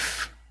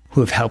wife who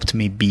have helped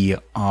me be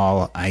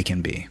all I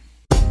can be.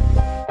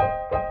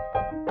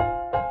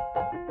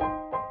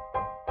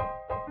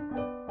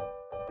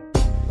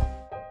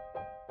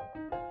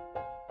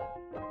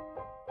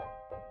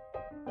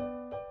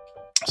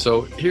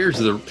 So here's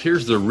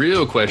the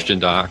real question,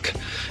 Doc,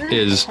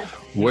 is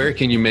where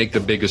can you make the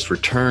biggest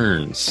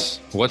returns?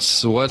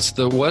 What's the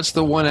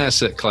one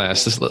asset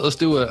class? Let's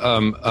do a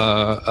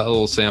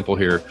little sample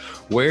here.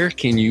 Where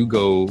can you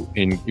go,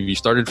 and if you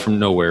started from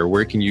nowhere,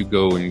 where can you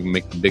go and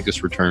make the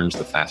biggest returns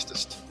the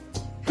fastest?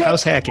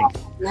 House hacking.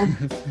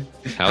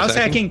 House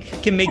hacking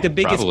can make the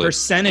biggest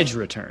percentage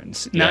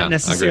returns, not Yeah,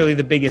 necessarily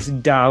the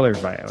biggest dollar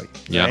value.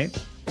 Yeah.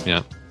 Right?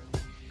 Yeah.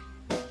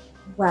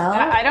 Well,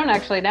 I don't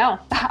actually know.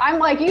 I'm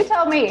like, you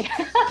tell me.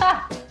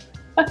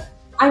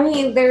 I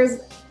mean,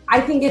 I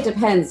think it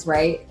depends,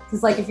 right?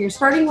 Because like if you're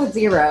starting with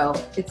 0,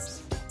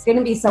 it's going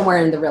to be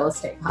somewhere in the real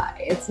estate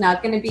pie. It's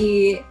not going to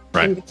be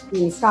in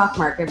the stock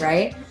market,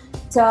 right?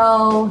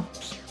 So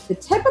the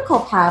typical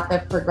path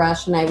of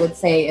progression, I would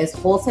say, is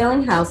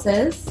wholesaling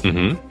houses.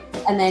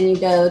 Mm-hmm. And then you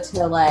go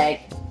to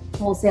like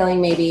wholesaling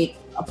maybe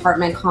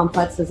apartment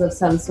complexes of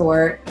some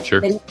sort.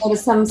 Sure. Then you go to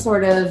some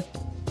sort of,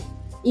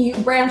 you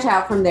branch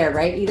out from there,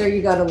 right? Either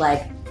you go to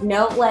like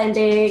note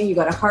lending, you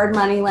go to hard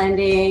money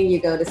lending, you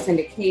go to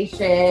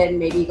syndication,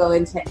 maybe you go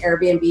into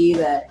Airbnb,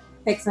 the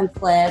fix and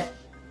flip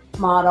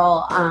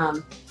model.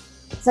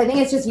 So I think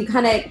it's just you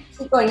kind of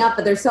keep going up,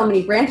 but there's so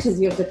many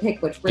branches you have to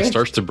pick which branch. It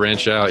starts to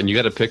branch out, and you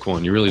got to pick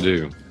one. You really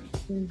do.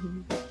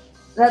 Mm-hmm.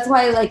 That's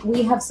why like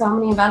we have so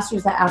many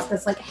investors that ask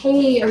us like,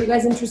 hey, are you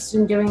guys interested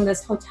in doing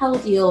this hotel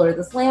deal or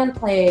this land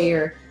play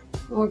or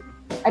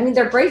I mean,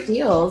 they're great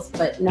deals,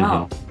 but no.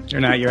 Mm-hmm. They're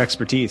not your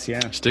expertise,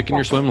 yeah. Stick in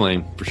your swim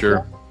lane, for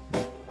sure.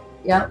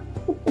 Yep.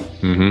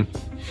 Mm-hmm.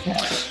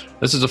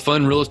 This is a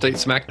fun real estate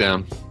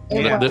smackdown.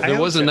 Yeah. There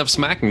wasn't enough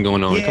smacking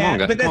going on. Yeah, Come on,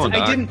 guys. but Come on,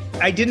 Doc.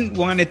 I didn't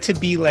want it to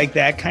be like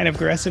that kind of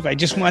aggressive. I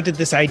just wanted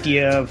this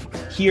idea of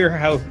hear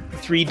how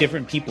 3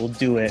 different people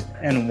do it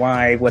and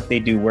why what they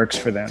do works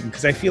for them.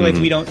 Because I feel like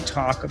we don't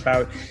talk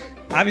about,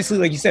 obviously,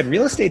 like you said,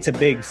 real estate's a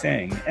big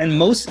thing.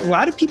 And a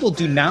lot of people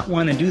do not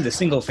want to do the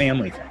single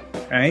family thing,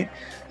 right?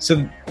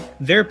 So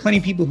there are plenty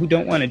of people who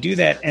don't want to do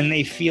that, and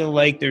they feel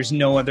like there's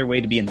no other way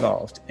to be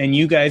involved. And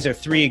you guys are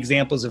 3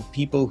 examples of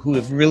people who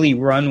have really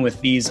run with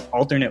these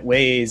alternate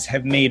ways,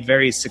 have made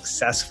very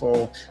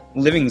successful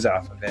livings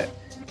off of it.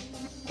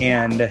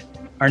 And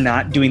are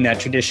not doing that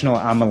traditional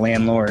I'm a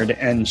landlord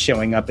and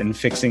showing up and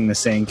fixing the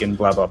sink and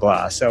blah, blah,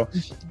 blah. So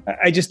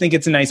I just think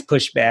it's a nice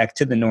pushback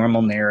to the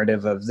normal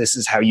narrative of this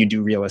is how you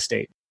do real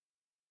estate.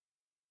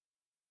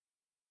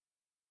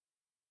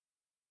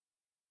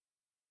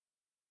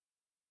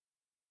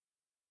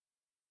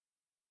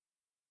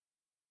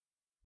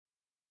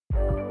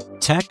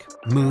 Tech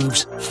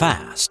moves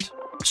fast,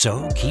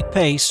 so keep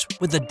pace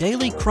with the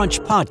Daily Crunch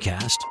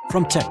podcast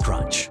from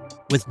TechCrunch.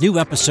 With new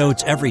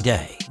episodes every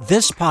day,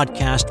 this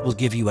podcast will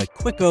give you a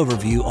quick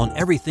overview on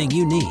everything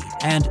you need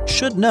and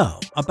should know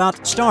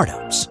about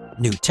startups,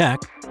 new tech,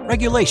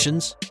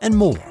 regulations, and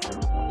more.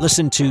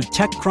 Listen to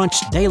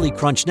TechCrunch Daily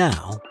Crunch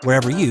now,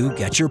 wherever you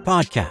get your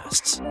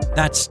podcasts.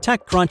 That's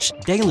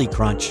TechCrunch Daily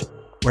Crunch,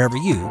 wherever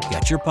you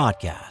get your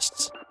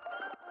podcasts.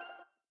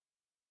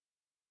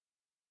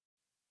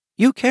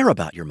 You care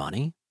about your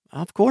money.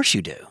 Of course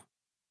you do.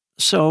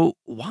 So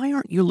why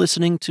aren't you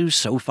listening to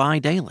SoFi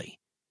Daily?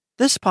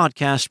 This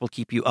podcast will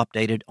keep you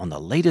updated on the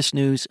latest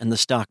news in the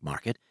stock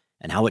market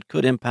and how it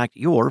could impact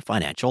your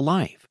financial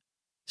life.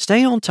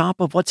 Stay on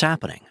top of what's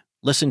happening.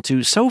 Listen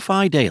to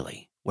SoFi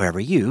Daily wherever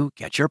you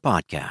get your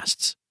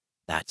podcasts.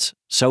 That's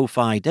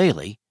SoFi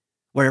Daily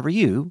wherever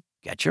you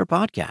get your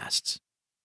podcasts.